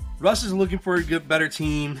 Russ is looking for a better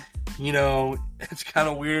team. It's kind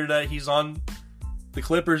of weird that he's on the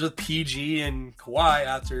Clippers with PG and Kawhi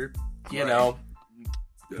after, it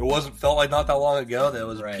wasn't felt like not that long ago that it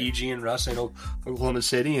was PG and Russ in Oklahoma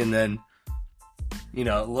City, and then,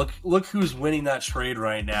 look who's winning that trade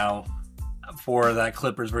right now for that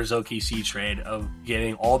Clippers versus OKC trade of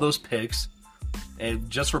getting all those picks and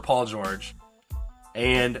just for Paul George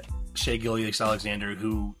and Shai Gilgeous-Alexander,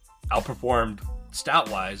 who outperformed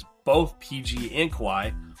stat-wise both PG and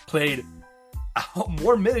Kawhi, played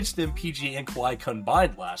more minutes than PG and Kawhi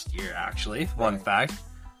combined last year, actually. Fun fact.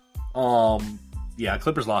 Yeah,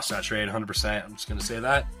 Clippers lost that trade 100%. I'm just going to say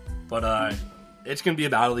that. But it's going to be a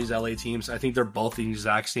battle of these LA teams. I think they're both in the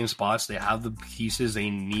exact same spots. They have the pieces they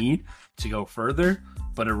need to go further,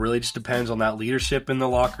 but it really just depends on that leadership in the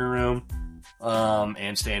locker room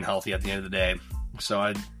and staying healthy at the end of the day. So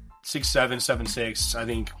 6'7", 7'6", I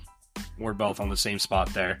think we're both on the same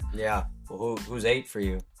spot there. Yeah. Well, who's 8 for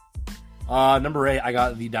you? Number 8, I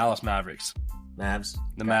got the Dallas Mavericks. Mavs?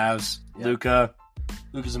 The Mavs. Yeah. Luka.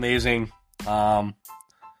 Luka's amazing.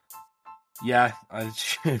 Yeah,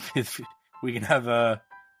 if we can have a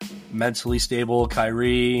mentally stable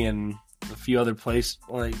Kyrie and a few other pieces.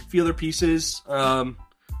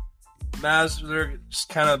 Mavs, they're just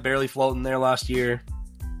kind of barely floating there last year.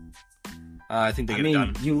 I think they get it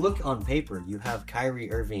done. You look on paper, you have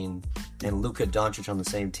Kyrie Irving and Luka Doncic on the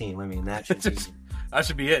same team. I mean, that should be that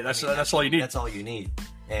should be it. That's all you need. That's all you need.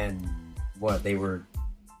 And what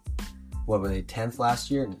were they 10th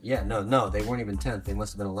last year? Yeah, no, they weren't even 10th. They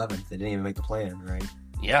must have been 11th. They didn't even make the plan, right?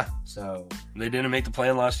 Yeah. So they didn't make the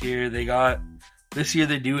plan last year. This year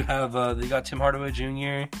they do have they got Tim Hardaway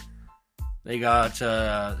Jr. They got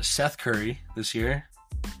Seth Curry this year.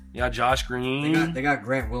 They got Josh Green. They got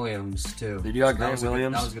Grant Williams too. They do got Grant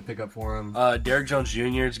Williams. That was a good pickup for him. Derek Jones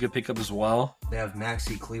Jr. is a good pickup as well. They have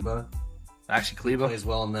Maxi Kleba. Plays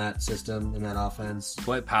well in that system, in that offense.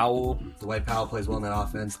 Dwight Powell plays well in that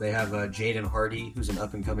offense. They have Jaden Hardy, who's an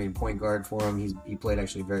up-and-coming point guard for him. He played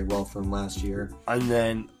actually very well for him last year. And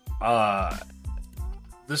then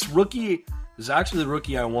this rookie is actually the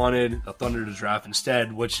rookie I wanted the Thunder to draft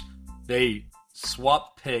instead, which they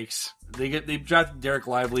swapped picks. They drafted Derek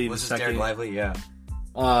Lively the second. Derek Lively? Yeah.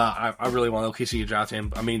 I really want OKC to draft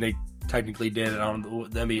him. I mean, they technically did it on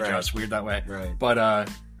the NBA draft's weird that way. Right. But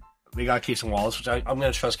they got Casey Wallace, which I'm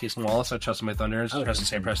going to trust Casey Wallace. I trust my Thunder. I trust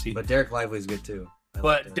Sam Presti. But Derek Lively's good too.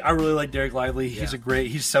 I really like Derek Lively. He's he's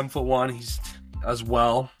 7'1". He's as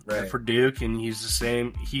well for Duke, and he's the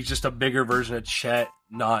same. He's just a bigger version of Chet,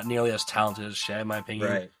 not nearly as talented as Chet, in my opinion.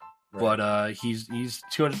 Right. But he's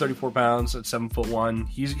 234 pounds at 7'1".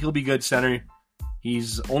 He'll be good center.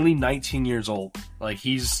 He's only 19 years old. Like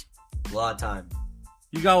he's a lot of time.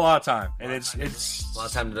 You got a lot of time, and it's a lot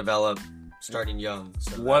of time to develop. Starting young.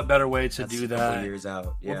 So what better way to do that? A couple years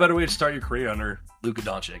out. Yeah. What better way to start your career under Luka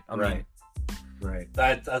Doncic? Right.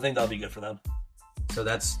 I think that'll be good for them. So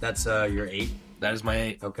that's your 8? That is my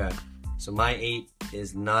 8. Okay. So my 8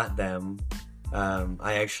 is not them.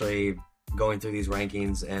 I actually, going through these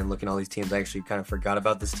rankings and looking at all these teams, I actually kind of forgot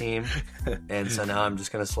about this team. And so now I'm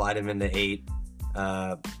just going to slide them into 8.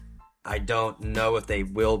 I don't know if they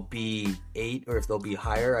will be 8 or if they'll be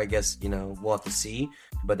higher. I guess, we'll have to see.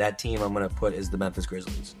 But that team I'm going to put is the Memphis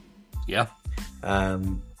Grizzlies. Yeah.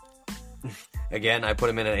 Again, I put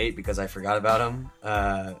them in at 8 because I forgot about them.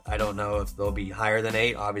 I don't know if they'll be higher than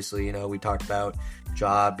 8. Obviously, we talked about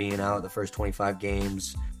Ja being out the first 25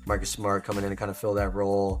 games. Marcus Smart coming in to kind of fill that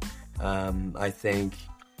role. I think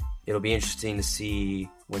it'll be interesting to see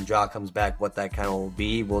when Ja comes back what that kind of will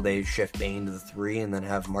be. Will they shift Bane to the 3 and then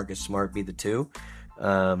have Marcus Smart be the 2?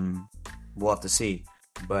 We'll have to see.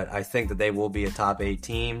 But I think that they will be a top 8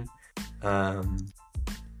 team. And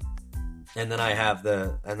then I have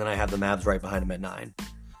the Mavs right behind them at 9.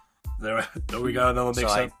 There we got another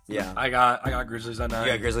mix up. Yeah. I got Grizzlies at 9.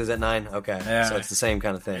 You got Grizzlies at 9? Okay. Yeah. So it's the same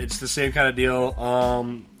kind of thing. It's the same kind of deal.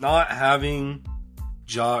 Not having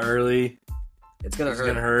Ja early. It's gonna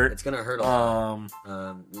hurt. It's gonna hurt a lot.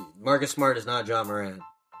 Marcus Smart is not Ja Morant.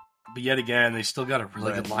 But yet again, they still got a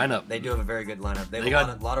really good lineup. They do have a very good lineup. They got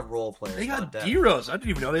a lot of role players. They got D-Rose. I didn't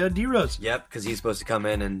even know they had D-Rose. Yep, because he's supposed to come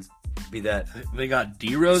in and be that. They got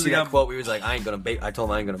D-Rose. See that quote? We was like, I told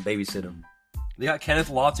him I ain't gonna babysit him. They got Kenneth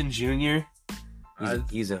Lofton Jr.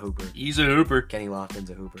 He's a hooper. He's a hooper. Kenny Lofton's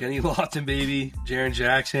a hooper. Kenny Lofton, baby. Jaren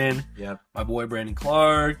Jackson. Yep. My boy Brandon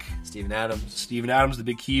Clark. Steven Adams, the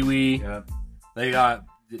big Kiwi. Yep. They got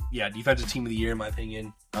defensive team of the year in my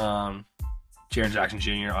opinion. Jaren Jackson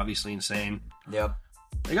Jr. obviously insane. Yep.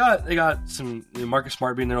 They got some Marcus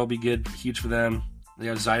Smart being there will be good, huge for them. They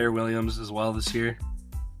got Zaire Williams as well this year.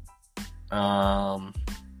 It'll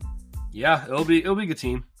be a good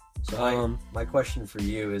team. So my question for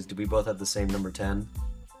you is: do we both have the same number 10?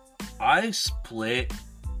 I split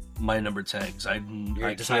my number 10 because I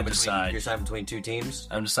can't decide. You're deciding between 2 teams.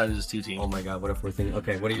 I'm deciding as 2 teams. Oh my god! What if we're thinking?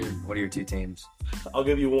 Okay, what are your 2 teams? I'll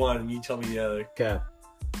give you one, and you tell me the other. Okay.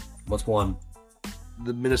 What's one?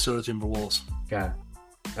 The Minnesota Timberwolves. Okay.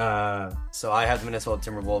 So I have the Minnesota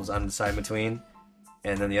Timberwolves I'm deciding between,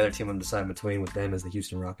 and then the other team I'm deciding between with them is the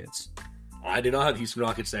Houston Rockets. I do not have the Houston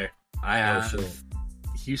Rockets there. I have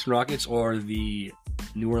Houston Rockets or the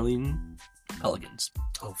New Orleans Pelicans.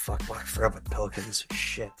 Oh, fuck. I forgot about the Pelicans.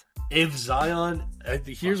 Shit. If Zion...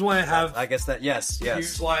 here's why I have... I guess that... Yes.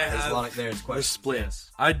 Here's why I have the split. Yes.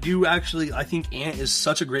 I do actually... I think Ant is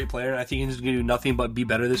such a great player. I think he's going to do nothing but be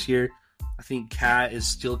better this year. I think Cat is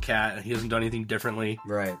still Cat, and he hasn't done anything differently.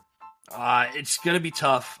 Right. It's going to be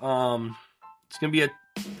tough. It's going to be a...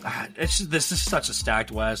 this is such a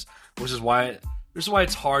stacked West, which is why... This is why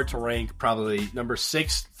it's hard to rank probably number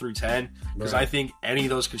 6 through 10, because I think any of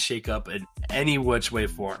those could shake up in any which way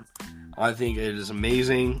form. I think it is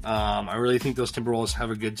amazing. I really think those Timberwolves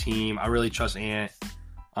have a good team. I really trust Ant.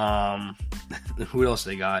 Who else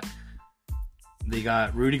they got? They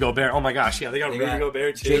got Rudy Gobert. Oh my gosh, yeah, they got Rudy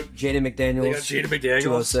Gobert too. Jaden McDaniels. They got Jaden McDaniels.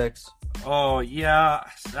 206. Oh yeah,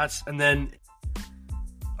 and then.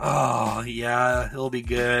 Oh, yeah, he'll be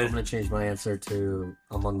good. I'm going to change my answer to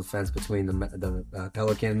I'm on the fence between the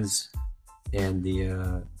Pelicans and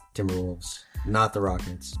the Timberwolves, not the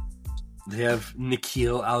Rockets. They have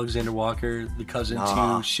Nickeil Alexander-Walker, the cousin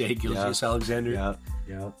to Shai Gilgeous-Alexander.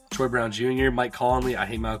 Yeah. Troy Brown Jr., Mike Conley. I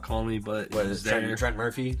hate Mike Conley, but what is there? Trent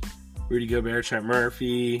Murphy? Rudy Gobert, Trent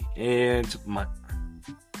Murphy, and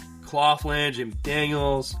Claflin, Jim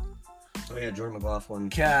McDaniels. Oh yeah, Jordan McLaughlin.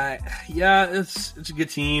 Cat. Yeah, it's a good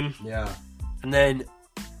team. Yeah. And then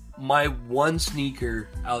my one sneaker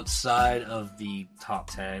outside of the top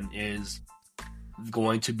 10 is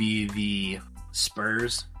going to be the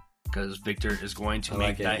Spurs, because Victor is going to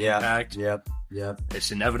make that impact. Yep.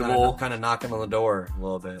 It's inevitable. Kind of knocking on the door a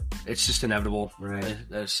little bit. It's just inevitable. Right.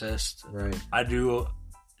 It's just. Right. I do.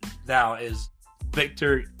 Now is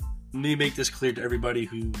Victor. Let me make this clear to everybody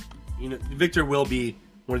who, Victor will be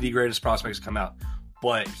one of the greatest prospects to come out,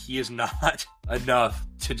 but he is not enough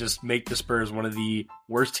to just make the Spurs one of the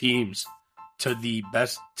worst teams to the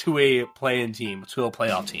best, to a play-in team, to a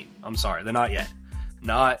playoff team. I'm sorry, they're not yet.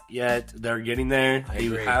 They're getting there. They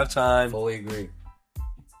have time. Fully agree.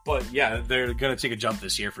 But yeah, they're gonna take a jump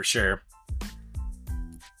this year for sure.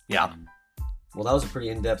 Yeah. Well, that was a pretty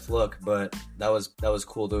in-depth look, but that was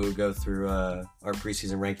cool to go through our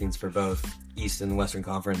preseason rankings for both East and Western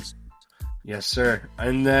Confrence. Yes, sir.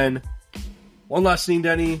 And then one last thing,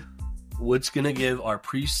 Denny. What's going to give our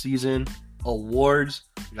preseason awards?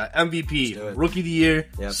 We got MVP, Rookie of the Year,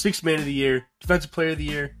 Sixth Man of the Year, Defensive Player of the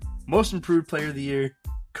Year, Most Improved Player of the Year,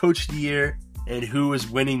 Coach of the Year, and who is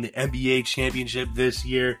winning the NBA championship this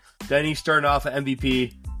year. Denny, starting off at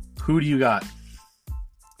MVP. Who do you got?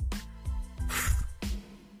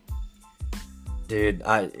 Dude,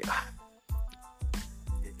 I've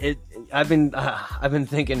been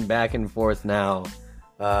thinking back and forth now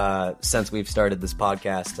since we've started this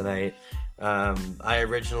podcast tonight. I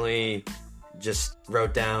originally just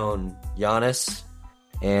wrote down Giannis,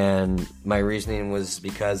 and my reasoning was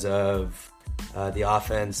because of the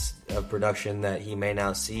offense of production that he may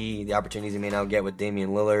now see, the opportunities he may now get with Damian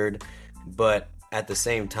Lillard. But at the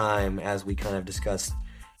same time, as we kind of discussed,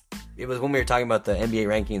 it was when we were talking about the NBA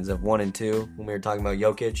rankings of 1 and 2, when we were talking about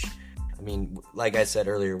Jokic. I mean, like I said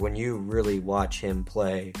earlier, when you really watch him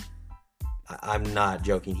play, I'm not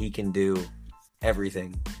joking, he can do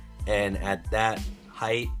everything. And at that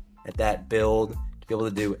height, at that build, to be able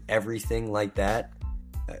to do everything like that,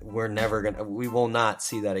 we will not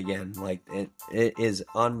see that again. Like, it is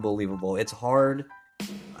unbelievable. It's hard.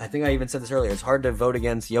 I think I even said this earlier. It's hard to vote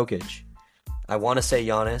against Jokic. I want to say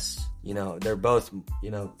Giannis. They're both,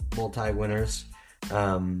 multi-winners.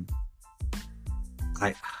 I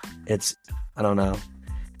don't know.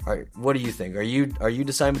 What do you think? Are you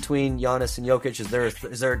deciding between Giannis and Jokic?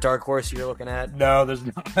 Is there a dark horse you're looking at? No, there's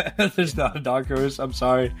not. There's not a dark horse. I'm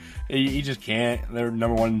sorry, you just can't. They're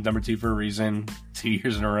number 1, number 2 for a reason. 2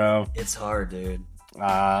 years in a row. It's hard, dude.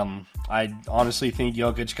 I honestly think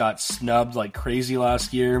Jokic got snubbed like crazy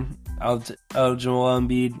last year out of Joel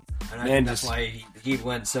Embiid. And I think that's why he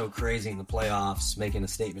went so crazy in the playoffs, making a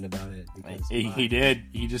statement about it. He did.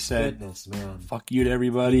 He just said, "Goodness, man, fuck you to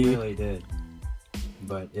everybody." He really did.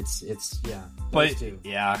 But it's yeah. But two.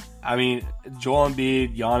 Yeah, I mean, Joel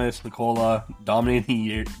Embiid, Giannis, Nikola dominating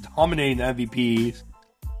the MVPs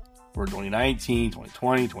for 2019,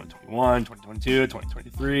 2020, 2021, 2022,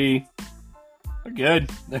 2023. They're good.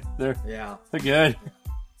 They're good.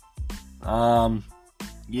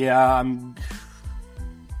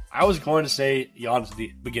 I was going to say Giannis at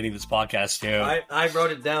the beginning of this podcast too. I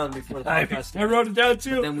wrote it down before the podcast. I wrote it down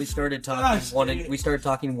too. But then we started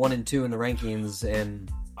talking 1 and 2 in the rankings,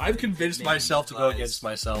 and I've convinced myself to go against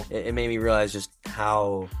myself. It made me realize just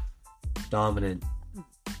how dominant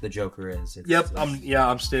the Joker is.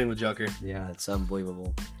 I'm staying with Joker. Yeah, it's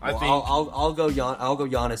unbelievable. I think I'll go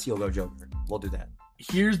Giannis. You'll go Joker. We'll do that.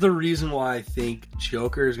 Here's the reason why I think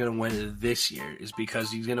Joker is going to win it this year is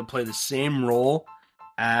because he's going to play the same role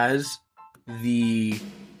as the.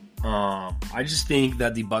 I just think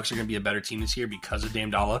that the Bucks are going to be a better team this year because of Dame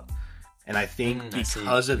Dollar, and I think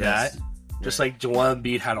because of that, just like Joel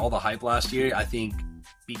Embiid had all the hype last year, I think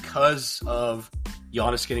because of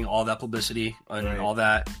Giannis getting all that publicity and all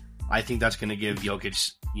that, I think that's going to give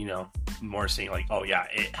Jokic, more saying like, oh yeah,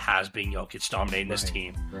 it has been Jokic dominating this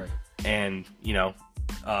team, and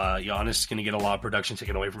Giannis is going to get a lot of production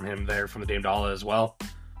taken away from him there from the Dame Dollar as well,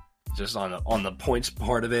 just on the points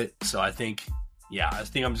part of it. So I think I'm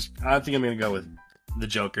going to go with the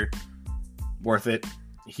Joker. Worth it.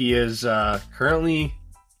 He is currently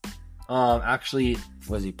actually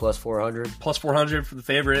was he plus 400? Plus 400 for the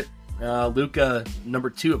favorite. Luka number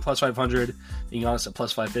 2 at plus 500. Being honest at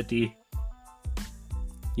plus 550.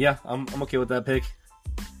 Yeah, I'm okay with that pick.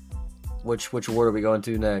 Which award are we going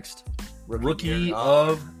to next? Rookie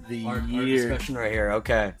of the year. Our discussion right here.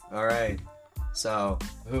 Okay. All right. So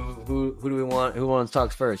who do we want? Who wants to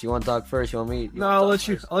talk first? You want to talk first? You want me? I'll let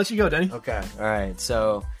you go, Denny. Okay. All right.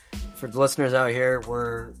 So for the listeners out here,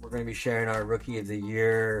 we're going to be sharing our Rookie of the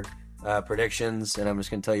Year predictions, and I'm just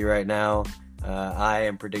going to tell you right now, I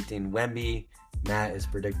am predicting Wemby. Matt is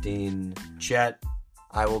predicting Chet.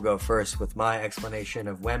 I will go first with my explanation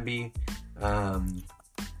of Wemby.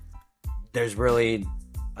 There's really,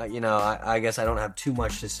 I guess I don't have too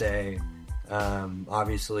much to say.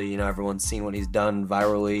 Obviously, everyone's seen what he's done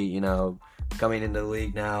virally, coming into the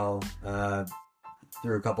league now,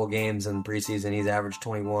 through a couple games in preseason, he's averaged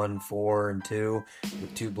 21, 4, and 2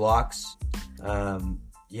 with 2 blocks.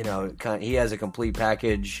 He has a complete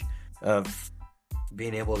package of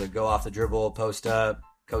being able to go off the dribble, post up,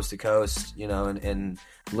 coast to coast, and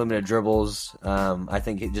limited dribbles. I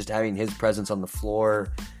think just having his presence on the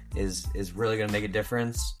floor is really going to make a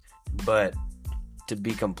difference. But to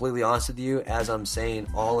be completely honest with you, as I'm saying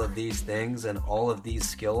all of these things and all of these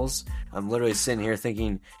skills, I'm literally sitting here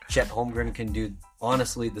thinking Chet Holmgren can do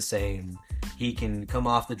honestly the same. He can come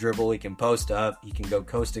off the dribble, he can post up, he can go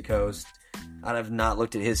coast to coast. I have not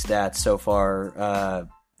looked at his stats so far,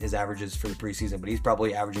 his averages for the preseason, but he's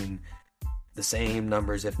probably averaging the same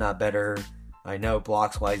numbers, if not better. I know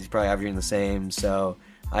blocks-wise he's probably averaging the same, so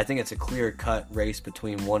I think it's a clear-cut race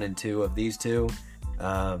between 1 and 2 of these two.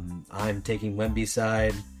 I'm taking Wemby's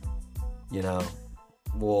side.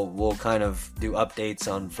 We'll kind of do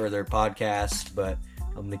updates on further podcasts, but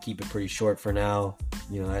I'm going to keep it pretty short for now.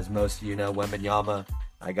 As most of you know, Wembanyama,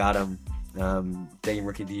 I got him taking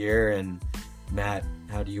Rookie of the Year. And Matt,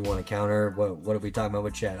 how do you want to counter? What are we talking about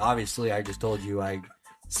with Chet? Obviously, I just told you I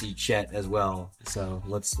see Chet as well, so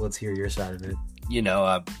let's hear your side of it.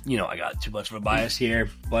 I got too much of a bias here,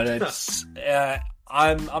 but it's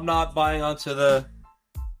I'm not buying onto the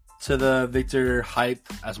Victor hype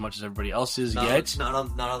as much as everybody else is yet. Not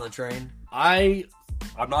on the train.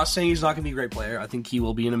 I'm not saying he's not going to be a great player. I think he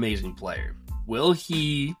will be an amazing player. Will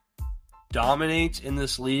he dominate in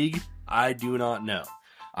this league? I do not know.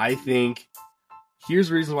 I think here's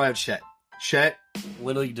the reason why I have Chet. Chet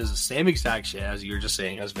literally does the same exact shit as you were just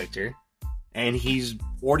saying as Victor, and he's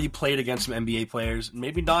already played against some NBA players.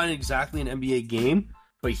 Maybe not exactly an NBA game,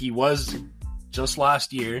 but he was just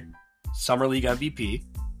last year Summer League MVP.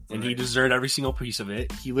 And he deserved every single piece of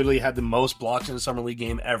it. He literally had the most blocks in a summer league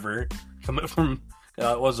game ever, coming from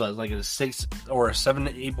like a 6 or a 7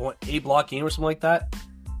 to 8 block game or something like that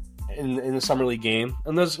in the summer league game.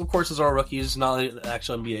 And those are all rookies, not an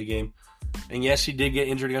actual NBA game. And yes, he did get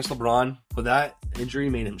injured against LeBron, but that injury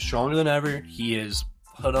made him stronger than ever. He has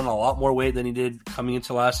put on a lot more weight than he did coming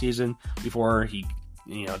into last season before he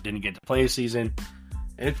didn't get to play a season.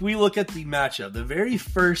 And if we look at the matchup, the very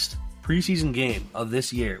first preseason game of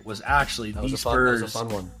this year was actually the Spurs. That was a fun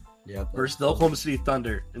one. Yeah, versus the Oklahoma City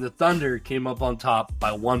Thunder. And the Thunder came up on top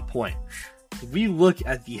by 1 point. If we look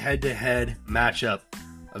at the head-to-head matchup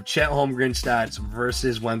of Chet Holmgren stats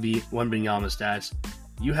versus Wembanyama stats,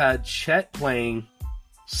 you had Chet playing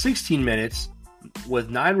 16 minutes with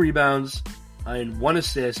 9 rebounds and 1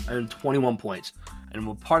 assist and 21 points.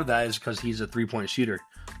 And part of that is because he's a 3-point shooter.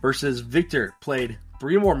 Versus Victor played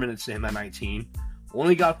 3 more minutes to him at 19.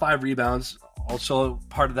 Only got 5 rebounds. Also,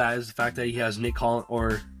 part of that is the fact that he has Nick Collins,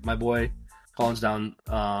 or my boy Collins, down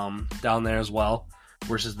there as well.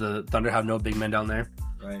 Versus the Thunder have no big men down there.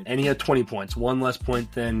 Right. And he had 20 points, 1 less point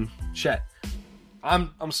than Chet.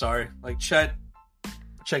 I'm sorry, like Chet.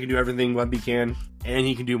 Chet can do everything Wemby can, and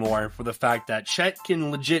he can do more for the fact that Chet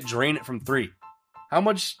can legit drain it from 3. How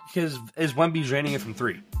much is Wemby draining it from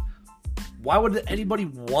 3? Why would Greg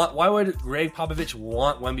Popovich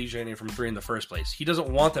want Wemby draining from 3 in the first place? He doesn't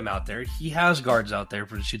want them out there. He has guards out there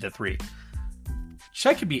to shoot the 3.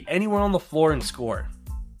 Chet could be anywhere on the floor and score.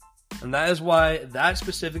 And that is why, that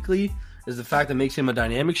specifically is the fact that makes him a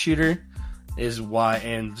dynamic shooter, is why,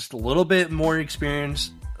 and just a little bit more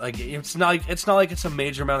experience. Like, it's not like it's a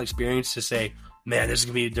major amount of experience to say, man, this is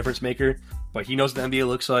going to be a difference maker. But he knows what the NBA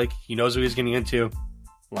looks like. He knows what he's getting into.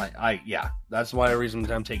 That's why the reason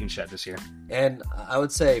I'm taking Chet this year. And I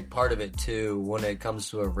would say part of it, too, when it comes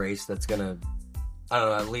to a race that's going to, I don't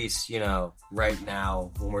know, at least, right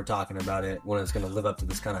now, when we're talking about it, when it's going to live up to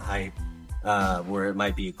this kind of hype, where it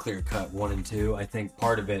might be a clear-cut 1 and 2, I think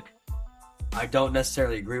part of it, I don't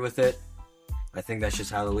necessarily agree with it. I think that's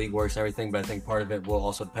just how the league works and everything, but I think part of it will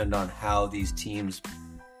also depend on how these teams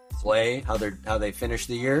play, how they finish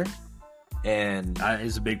the year. And that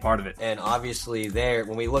is a big part of it. And obviously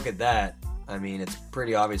when we look at that, I mean, it's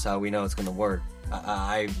pretty obvious how we know it's going to work.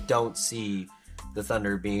 I don't see the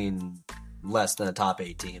Thunder being less than a top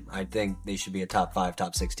 8 team. I think they should be a top 5,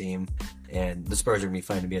 top 6 team, and the Spurs are going to be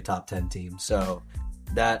fine to be a top 10 team. So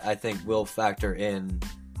that, I think, will factor in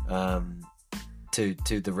to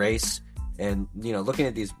the race. And, looking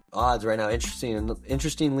at these odds right now,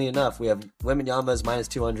 interestingly enough, we have Wembanyama as minus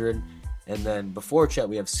 200, and then before Chet,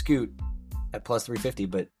 we have Scoot at plus 350.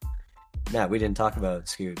 But, Matt, we didn't talk about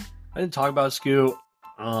Scoot. I didn't talk about Scoot.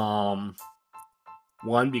 One,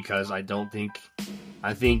 because I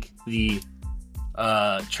think the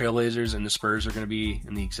Trailblazers and the Spurs are going to be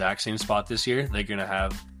in the exact same spot this year. They're going to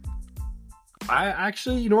have...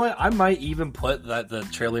 you know what? I might even put that the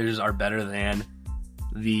Trailblazers are better than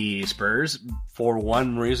the Spurs for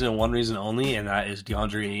one reason and one reason only, and that is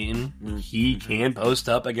DeAndre Ayton. Mm-hmm. He can post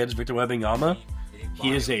up against Victor Wembanyama.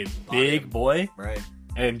 He is a big boy. Right.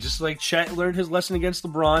 And just like Chet learned his lesson against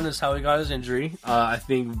LeBron is how he got his injury. I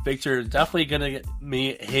think Victor is definitely going to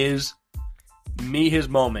meet his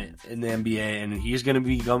moment in the NBA, and he's going to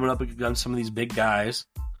be coming up against some of these big guys,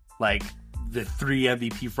 like the 3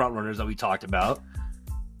 MVP frontrunners that we talked about.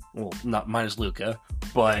 Well, not minus Luka,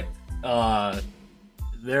 but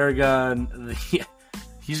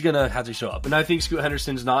he's going to have to show up. And I think Scoot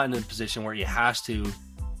Henderson's not in a position where he has to,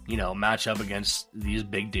 match up against these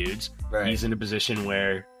big dudes. Right. He's in a position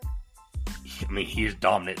where, he's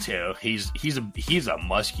dominant too. He's a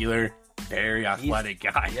muscular, very athletic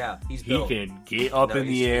guy. Yeah, he can get up in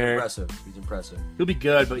the air. He's impressive. He'll be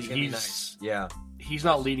good, but nice. Yeah, he's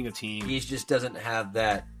not leading a team. He just doesn't have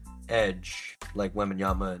that edge like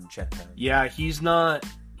Wembanyama and Chet have. Yeah, he's not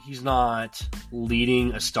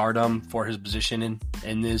leading a stardom for his position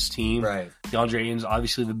in this team. Right. DeAndre Ayton's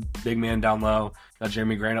obviously the big man down low. Got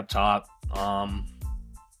Jeremy Grant up top.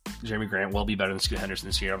 Jeremy Grant will be better than Scoot Henderson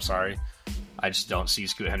this year. I'm sorry. I just don't see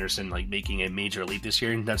Scoot Henderson making a major leap this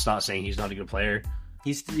year. That's not saying he's not a good player.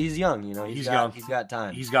 He's young, He's young. He's got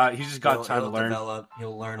time. He's just got time to learn. Develop.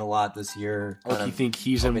 He'll learn a lot this year. I think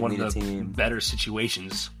he's in one of the better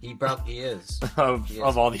situations. He probably is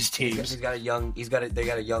of all these teams. They got a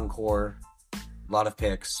young core, a lot of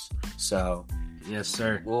picks. So yes,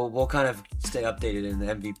 sir. We'll kind of stay updated in the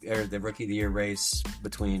MVP or the Rookie of the Year race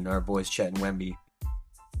between our boys Chet and Wemby.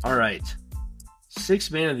 All right,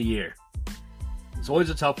 6th Man of the Year. It's always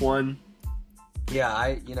a tough one.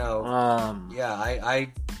 Yeah,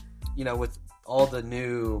 with all the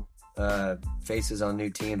new faces on new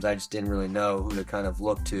teams, I just didn't really know who to kind of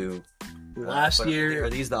look to. Last year, are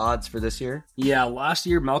these the odds for this year? Yeah, last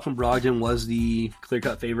year Malcolm Brogdon was the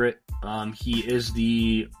clear-cut favorite. He is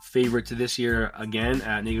the favorite to this year again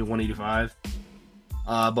at -185.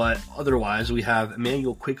 But otherwise, we have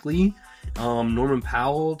Emmanuel Quickley, Norman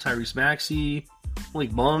Powell, Tyrese Maxey,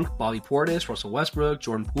 Malik Monk, Bobby Portis, Russell Westbrook,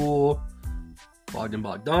 Jordan Poole, Bogdan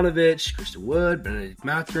Bogdanovic, Christian Wood, Benedict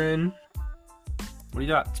Mathurin. What do you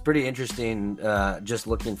got? It's pretty interesting, just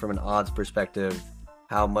looking from an odds perspective,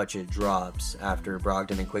 how much it drops after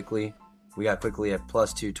Brogdon and Quickley. We got Quickley at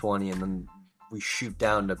plus 220, and then we shoot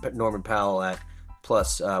down to Norman Powell at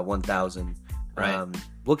plus 1,000. Right.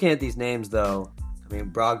 Looking at these names, though,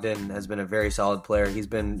 Brogdon has been a very solid player. He's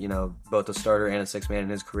been, both a starter and a 6-man in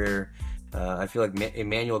his career. I feel like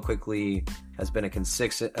Emmanuel Quickley has been a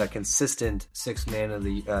consistent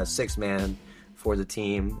 6-man for the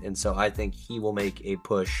team, and so I think he will make a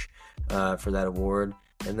push for that award.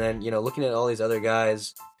 And then, looking at all these other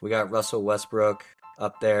guys, we got Russell Westbrook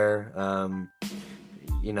up there. I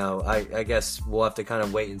guess we'll have to kind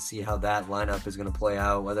of wait and see how that lineup is going to play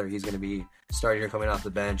out, whether he's going to be starting or coming off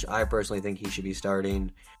the bench. I personally think he should be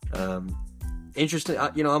starting. Interesting.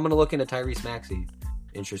 I'm going to look into Tyrese Maxey.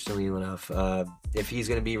 Interestingly enough, if he's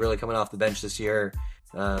going to be really coming off the bench this year,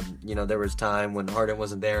 there was time when Harden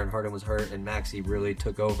wasn't there and Harden was hurt, and Maxey really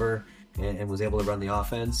took over and was able to run the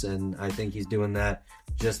offense. And I think he's doing that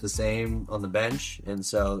just the same on the bench. And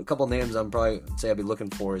so a couple names I'm probably say I'll be looking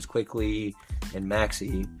for is Quickly and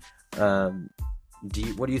Maxey. What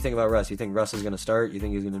do you think about Russ? You think Russ is going to start? You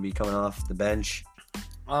think he's going to be coming off the bench?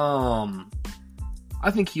 I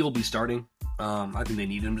think he'll be starting. I think they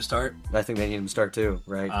need him to start. I think they need him to start too,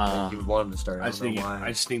 right? You would want him to start. I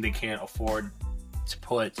just think they can't afford to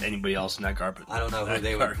put anybody else in that garbage. I don't know who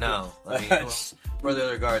they would. No, I mean, for the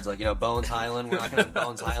other guards, like Bones Highland, we're not going to have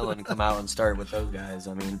Bones Highland come out and start with those guys.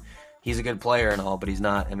 I mean, he's a good player and all, but he's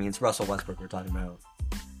not. I mean, it's Russell Westbrook we're talking about.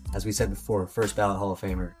 As we said before, first ballot Hall of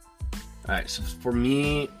Famer. All right, so for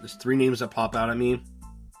me, there's 3 names that pop out at me.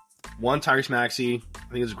 One, Tyrese Maxey.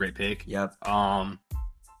 I think it's a great pick. Yep.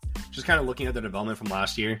 Just kind of looking at the development from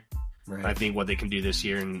last year. Right. I think what they can do this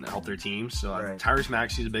year and help their team. So right. Tyrese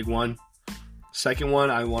Maxey is a big one. Second one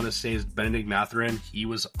I want to say is Benedict Mathurin. He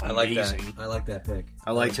was amazing. I like that pick.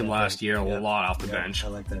 I liked him last year a lot off the bench. I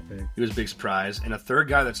like that pick. He was a big surprise. And a third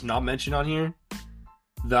guy that's not mentioned on here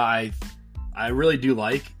that I really do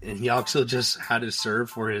like, and he also just had to serve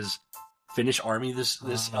for his Finnish army this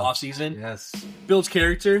offseason. Yes. Builds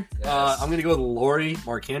character. Yes. I'm going to go with Lauri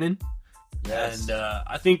Markkanen. Yes. And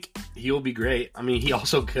I think he'll be great. I mean, he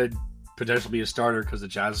also could potentially be a starter because the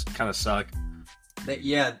Jazz kind of suck. They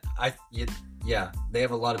have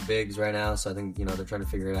a lot of bigs right now, so I think they're trying to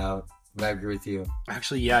figure it out. But I agree with you.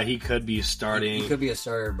 Actually, yeah, he could be starting. He could be a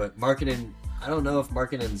starter, but Markkanen, I don't know if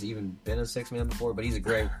Markkanen's even been a 6-man before, but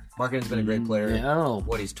Markkanen's been a great player. Yeah.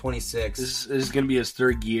 He's 26. This is going to be his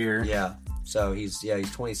third year. Yeah. So he's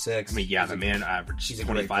 26. I mean, the man averaged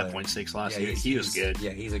 25.6 last year. He was good.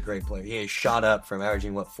 Yeah, he's a great player. He has shot up from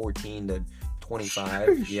averaging 14 to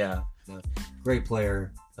 25. Yeah, great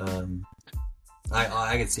player.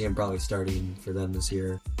 I could see him probably starting for them this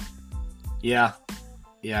year. Yeah,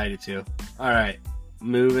 I do too. All right,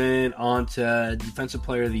 moving on to Defensive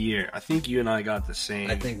Player of the Year. I think you and I got the same.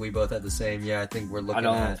 I think we both had the same. Yeah, I think we're looking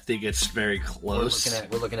at... I don't think it's very close.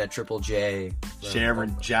 We're looking at Triple J.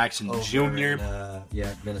 Jaren Jackson Jr.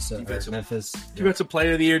 Memphis. Defensive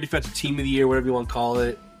Player of the Year, Defensive Team of the Year, whatever you want to call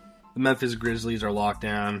it. The Memphis Grizzlies are locked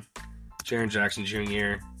down. Jaren Jackson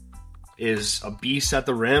Jr. is a beast at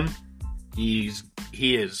the rim. He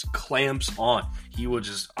is clamps on. He will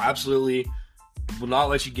just absolutely will not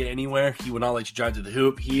let you get anywhere. He will not let you drive to the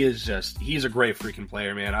hoop. He's a great freaking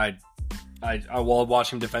player, man. I will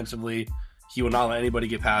watch him defensively. He will not let anybody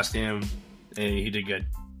get past him, and he did good.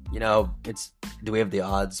 Do we have the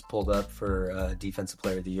odds pulled up for Defensive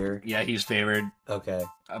Player of the Year? Yeah, he's favored. Okay.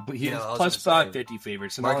 But he is plus 550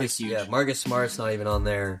 favored, so Marcus, not huge. Yeah, Marcus Smart's not even on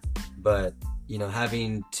there, but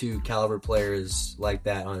having 2 caliber players like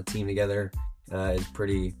that on a team together is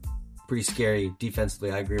pretty scary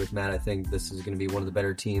defensively. I agree with Matt. I think this is going to be one of the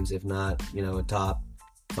better teams, if not, a top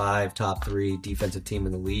 5, top 3 defensive team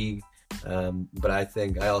in the league. But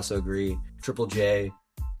I also agree. Triple J,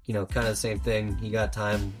 kind of the same thing. He got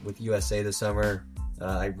time with USA this summer.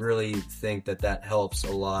 I really think that helps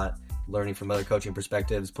a lot, learning from other coaching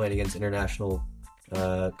perspectives, playing against international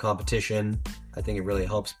competition. I think it really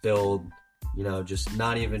helps build, just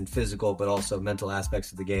not even physical, but also mental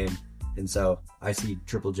aspects of the game. And so I see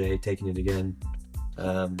Triple J taking it again.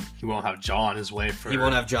 He won't have Ja on his way. He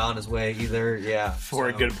won't have Ja on his way either, yeah. For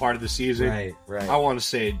a good part of the season. Right. I want to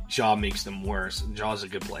say Ja makes them worse. Ja's a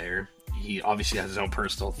good player. He obviously has his own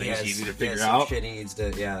personal things he needs to figure out. Shit he needs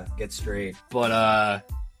to, get straight. But,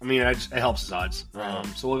 it helps his odds.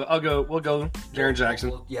 So we'll go Jaren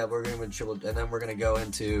Jackson. We're going with Triple, and then we're going to go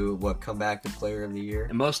into comeback to Player of the Year.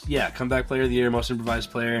 And comeback Player of the Year, most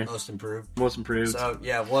improvised player, most improved. So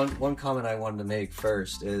one comment I wanted to make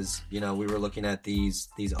first is we were looking at these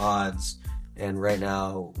odds, and right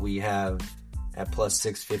now we have at plus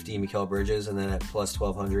 650 Mikal Bridges, and then at plus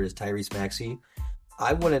 1200 is Tyrese Maxey.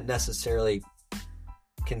 I wouldn't necessarily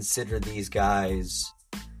consider these guys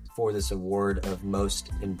for this award of most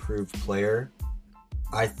improved player.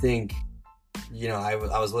 I think, I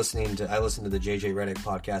listened to the JJ Redick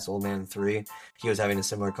podcast, Old Man 3. He was having a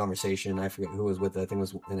similar conversation. I forget who was with it. I think it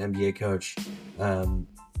was an NBA coach.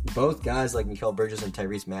 Both guys like Mikal Bridges and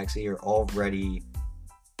Tyrese Maxey are already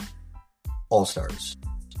all-stars,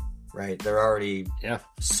 right? They're already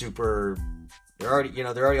super... They're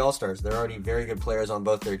already all-stars. They're already very good players on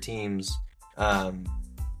both their teams.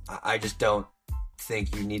 I just don't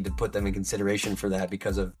think you need to put them in consideration for that,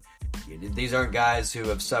 because of these aren't guys who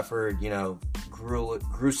have suffered,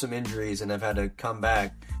 gruesome injuries and have had to come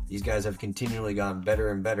back, These guys have continually gotten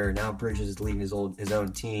better and better. Now Bridges is leading his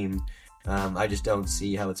own team. I just don't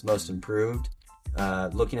see how it's most improved.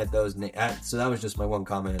 Looking at those, so that was just my one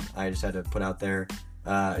comment I just had to put out there.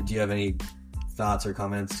 Do you have any thoughts or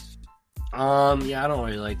comments? Yeah, I don't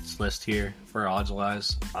really like this list here for odds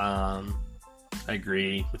wise. I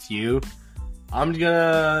agree with you. I'm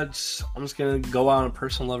just gonna go out on a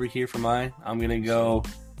personal level here for mine. I'm gonna go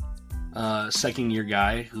second year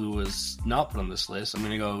guy who was not put on this list. I'm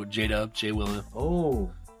gonna go Jay Williams.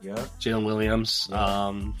 Oh, yeah, Jalen Williams.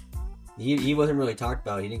 Yeah. He wasn't really talked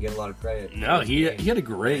about. He didn't get a lot of credit. No, he had a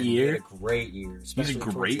great year. He had a great year. He's a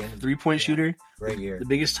great 3-point shooter. Great year. The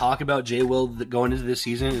biggest talk about Jay Will going into this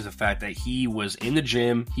season is the fact that he was in the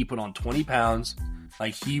gym. He put on 20 pounds.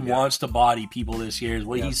 Like, he wants to body people this year is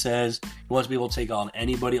what he says. He wants to be able to take on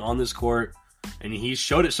anybody on this court. And he's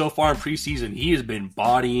showed it so far in preseason. He has been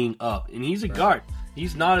bodying up. And he's a guard.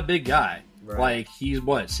 He's not a big guy. Right. Like, he's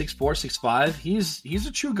 6'4", 6'5". He's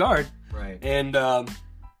a true guard. Right. And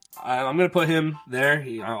I'm going to put him there.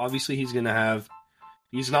 Obviously, he's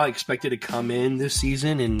not expected to come in this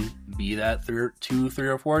season and be that 2, 3,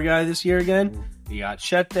 or 4 guy this year again. You got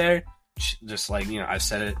Chet there. Just like, I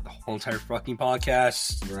said it the whole entire fucking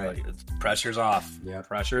podcast. Right. Like, pressure's off. Yep.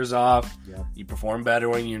 Pressure's off. Yep. You perform better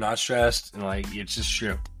when you're not stressed. And, it's just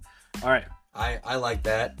true. All right. I like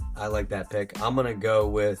that. I like that pick. I'm going to go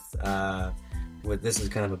with this is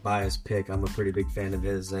kind of a biased pick. I'm a pretty big fan of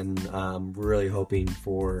his, and I'm really hoping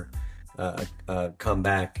for a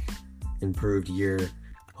comeback, improved year,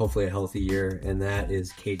 hopefully a healthy year, and that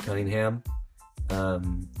is Cade Cunningham.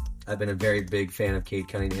 I've been a very big fan of Cade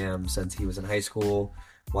Cunningham since he was in high school,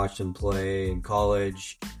 watched him play in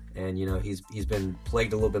college, and he's been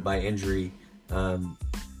plagued a little bit by injury,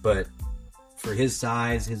 but for his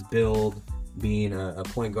size, his build, being a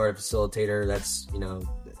point guard facilitator, that's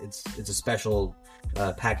it's a special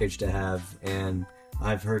package to have, and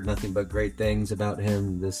I've heard nothing but great things about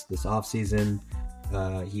him this offseason.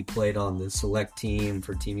 He played on the select team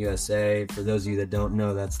for Team USA. For those of you that don't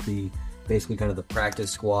know, that's basically kind of the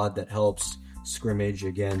practice squad that helps scrimmage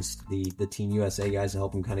against the Team USA guys to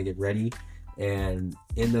help them kind of get ready. And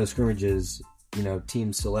in those scrimmages,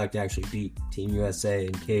 Team Select actually beat Team USA,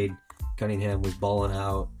 and Cade Cunningham was balling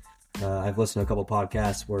out. I've listened to a couple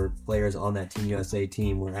podcasts where players on that Team USA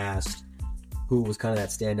team were asked who was kind of that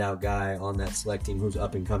standout guy on that select team, who's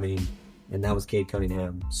up and coming, and that was Cade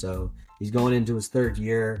Cunningham. So he's going into his 3rd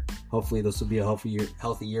year. Hopefully this will be a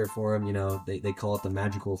healthy year for him. They call it the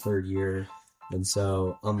magical 3rd year, and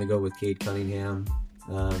so I'm going to go with Cade Cunningham.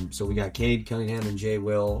 So we got Cade Cunningham and Jay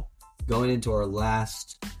Will. Going into our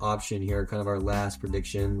last option here, kind of our last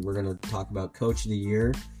prediction, we're going to talk about Coach of the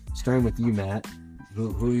Year. Starting with you, Matt.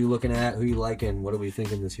 Who are you looking at? Who are you liking? What are we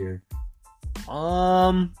thinking this year?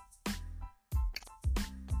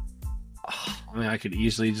 I could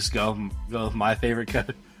easily just go with my favorite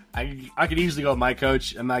coach. I could easily go with my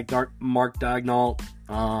coach, Mark Daigneault.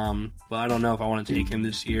 But I don't know if I want to take him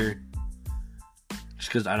this year, just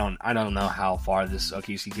because I don't know how far this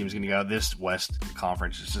OKC team is going to go. This West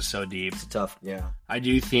Conference is just so deep. It's tough. Yeah, I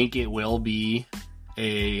do think it will be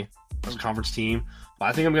a conference team. But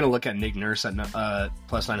I think I'm going to look at Nick Nurse at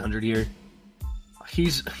plus 900 here.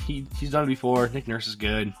 He's done it before. Nick Nurse is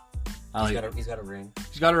good. He's got a ring.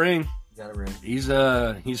 He's got a ring. He's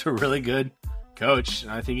a really good coach,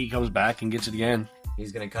 and I think he comes back and gets it again.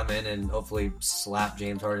 He's going to come in and hopefully slap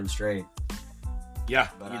James Harden straight. Yeah,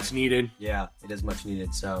 but it's needed. Yeah, it is much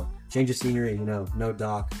needed. So change of scenery, no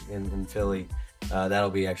Doc in Philly. That'll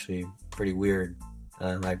be actually pretty weird.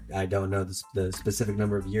 I don't know the specific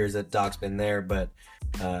number of years that Doc's been there, but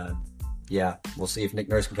yeah, we'll see if Nick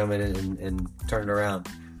Nurse can come in and turn it around.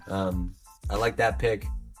 I like that pick.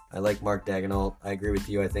 I like Mark Daigneault. I agree with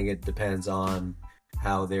you. I think it depends on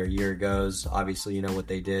how their year goes. Obviously, what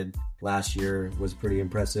they did last year was pretty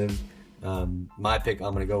impressive. My pick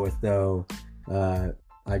I'm going to go with, though,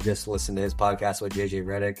 I just listened to his podcast with JJ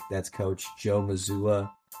Redick. That's Coach Joe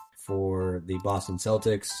Mazzulla for the Boston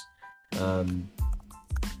Celtics.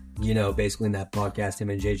 Basically in that podcast, him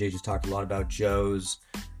and JJ just talked a lot about Joe's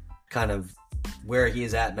kind of where he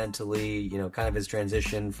is at mentally, kind of his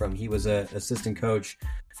transition from, he was a assistant coach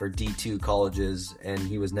for D2 colleges, and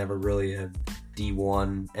he was never really a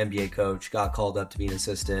D1 NBA coach, got called up to be an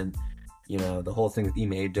assistant. The whole thing with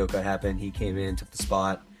Ime Udoka happened. He came in, took the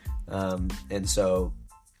spot. And so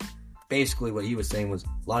basically what he was saying was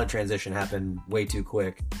a lot of transition happened way too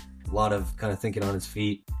quick, a lot of kind of thinking on his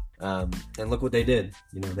feet. And look what they did.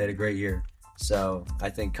 They had a great year. So I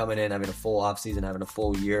think coming in, having a full offseason, having a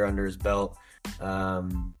full year under his belt,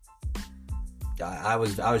 I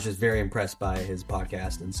was just very impressed by his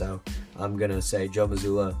podcast, and so I'm gonna say Joe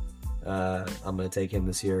Mazzulla. I'm gonna take him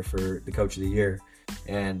this year for the Coach of the Year.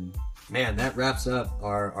 And man, that wraps up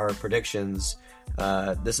our predictions.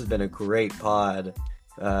 This has been a great pod.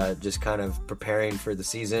 Just kind of preparing for the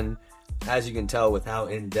season. As you can tell with how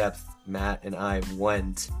in depth Matt and I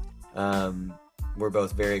went, we're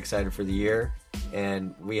both very excited for the year,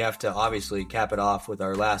 and we have to obviously cap it off with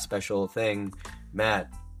our last special thing.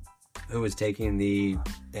 Matt, who is taking the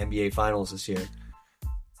NBA Finals this year?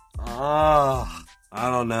 I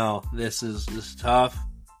don't know. This is tough.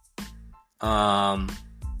 I'm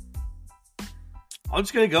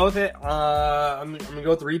just gonna go with it. I'm gonna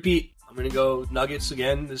go with the repeat. I'm gonna go Nuggets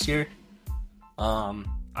again this year.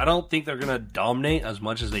 I don't think they're gonna dominate as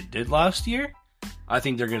much as they did last year. I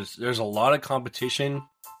think there's a lot of competition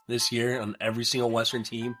this year on every single Western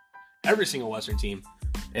team.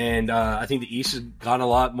 And I think the East has gotten a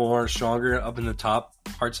lot more stronger up in the top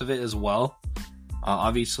parts of it as well.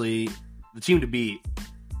 Obviously, the team to beat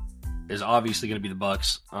is obviously going to be the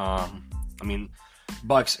Bucks.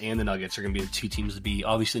 Bucks and the Nuggets are going to be the two teams to beat.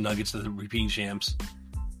 Obviously, Nuggets are the repeating champs,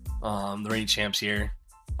 the reigning champs here.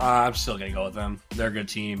 I'm still going to go with them. They're a good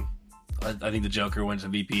team. I think the Joker wins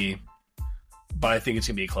MVP, but I think it's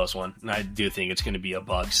going to be a close one. And I do think it's going to be a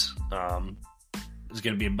Bucks. It's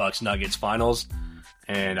going to be a Bucks Nuggets finals,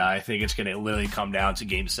 and I think it's going to literally come down to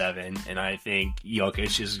Game 7. And I think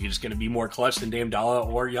Jokic is just going to be more clutch than Dame Dalla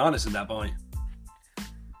or Giannis at that point.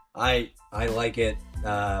 I like it.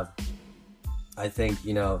 I think,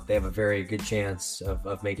 they have a very good chance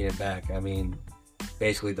of making it back. I mean,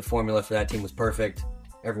 basically the formula for that team was perfect.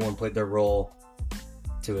 Everyone played their role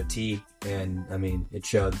to a T, and I mean, it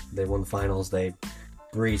showed. They won the finals. They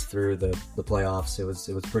breezed through the playoffs. It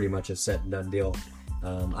was pretty much a set and done deal.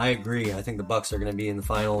 I agree. I think the Bucks are going to be in the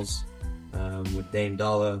finals with Dame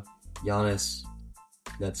Dalla, Giannis.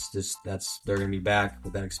 They're going to be back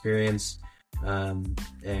with that experience.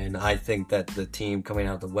 And I think that the team coming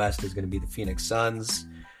out of the West is going to be the Phoenix Suns.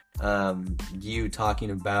 You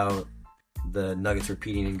talking about the Nuggets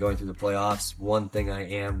repeating and going through the playoffs, one thing I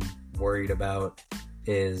am worried about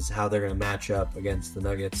is how they're going to match up against the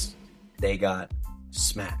Nuggets. They got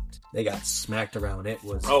smacked. They got smacked around. It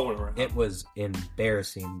was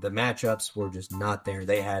embarrassing. The matchups were just not there.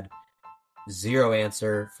 They had zero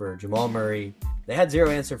answer for Jamal Murray. They had zero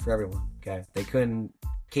answer for everyone. Okay, they couldn't.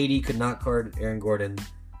 KD could not guard Aaron Gordon.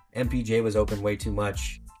 MPJ was open way too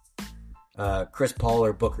much. Chris Paul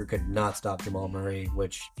or Booker could not stop Jamal Murray,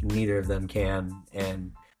 which neither of them can.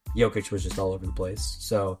 And Jokic was just all over the place.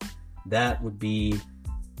 So that would be,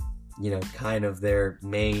 kind of their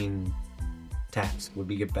main task would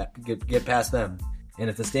be get past them. And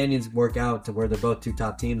if the standings work out to where they're both two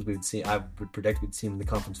top teams, I would predict we'd see them in the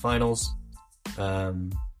conference finals.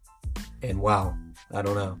 And wow, I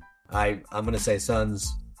don't know. I'm going to say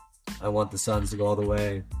Suns. I want the Suns to go all the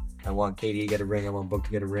way. I want KD to get a ring. I want Book to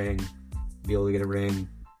get a ring. Beal to get a ring.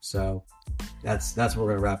 So that's what we're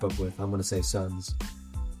going to wrap up with. I'm going to say Suns.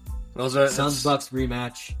 Suns Bucks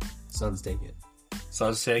rematch. Suns take it.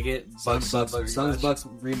 Suns take it. Suns Bucks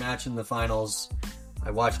rematch in the finals.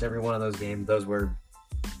 I watched every one of those games. Those were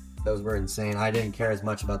insane. I didn't care as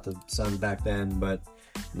much about the Suns back then, but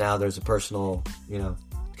now there's a personal,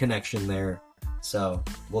 connection there. So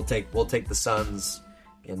we'll take the Suns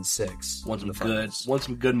in 6. Want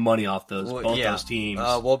some good money off those those teams.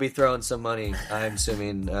 We'll be throwing some money, I'm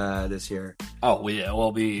assuming, this year. Oh yeah,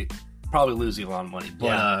 we'll be probably losing a lot of money,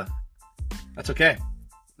 but that's okay.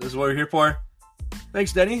 This is what we're here for.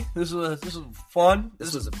 Thanks, Denny. This was fun.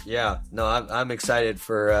 I'm excited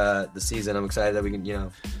for the season. I'm excited that we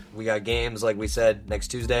can, we got games like we said next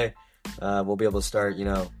Tuesday. We'll be able to start,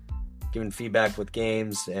 giving feedback with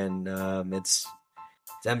games, and it's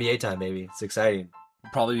NBA time, baby. It's exciting.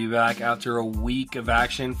 We'll probably be back after a week of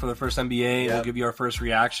action for the first NBA. Yep. We'll give you our first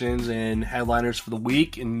reactions and headliners for the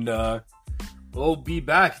week, and we'll be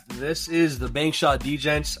back. This is the Bank Shot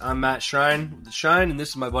Degens. I'm Matt Schrein with The Schrein, and this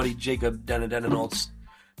is my buddy Jacob Denny.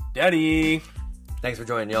 Denny. Thanks for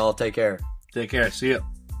joining, y'all. Take care. See ya.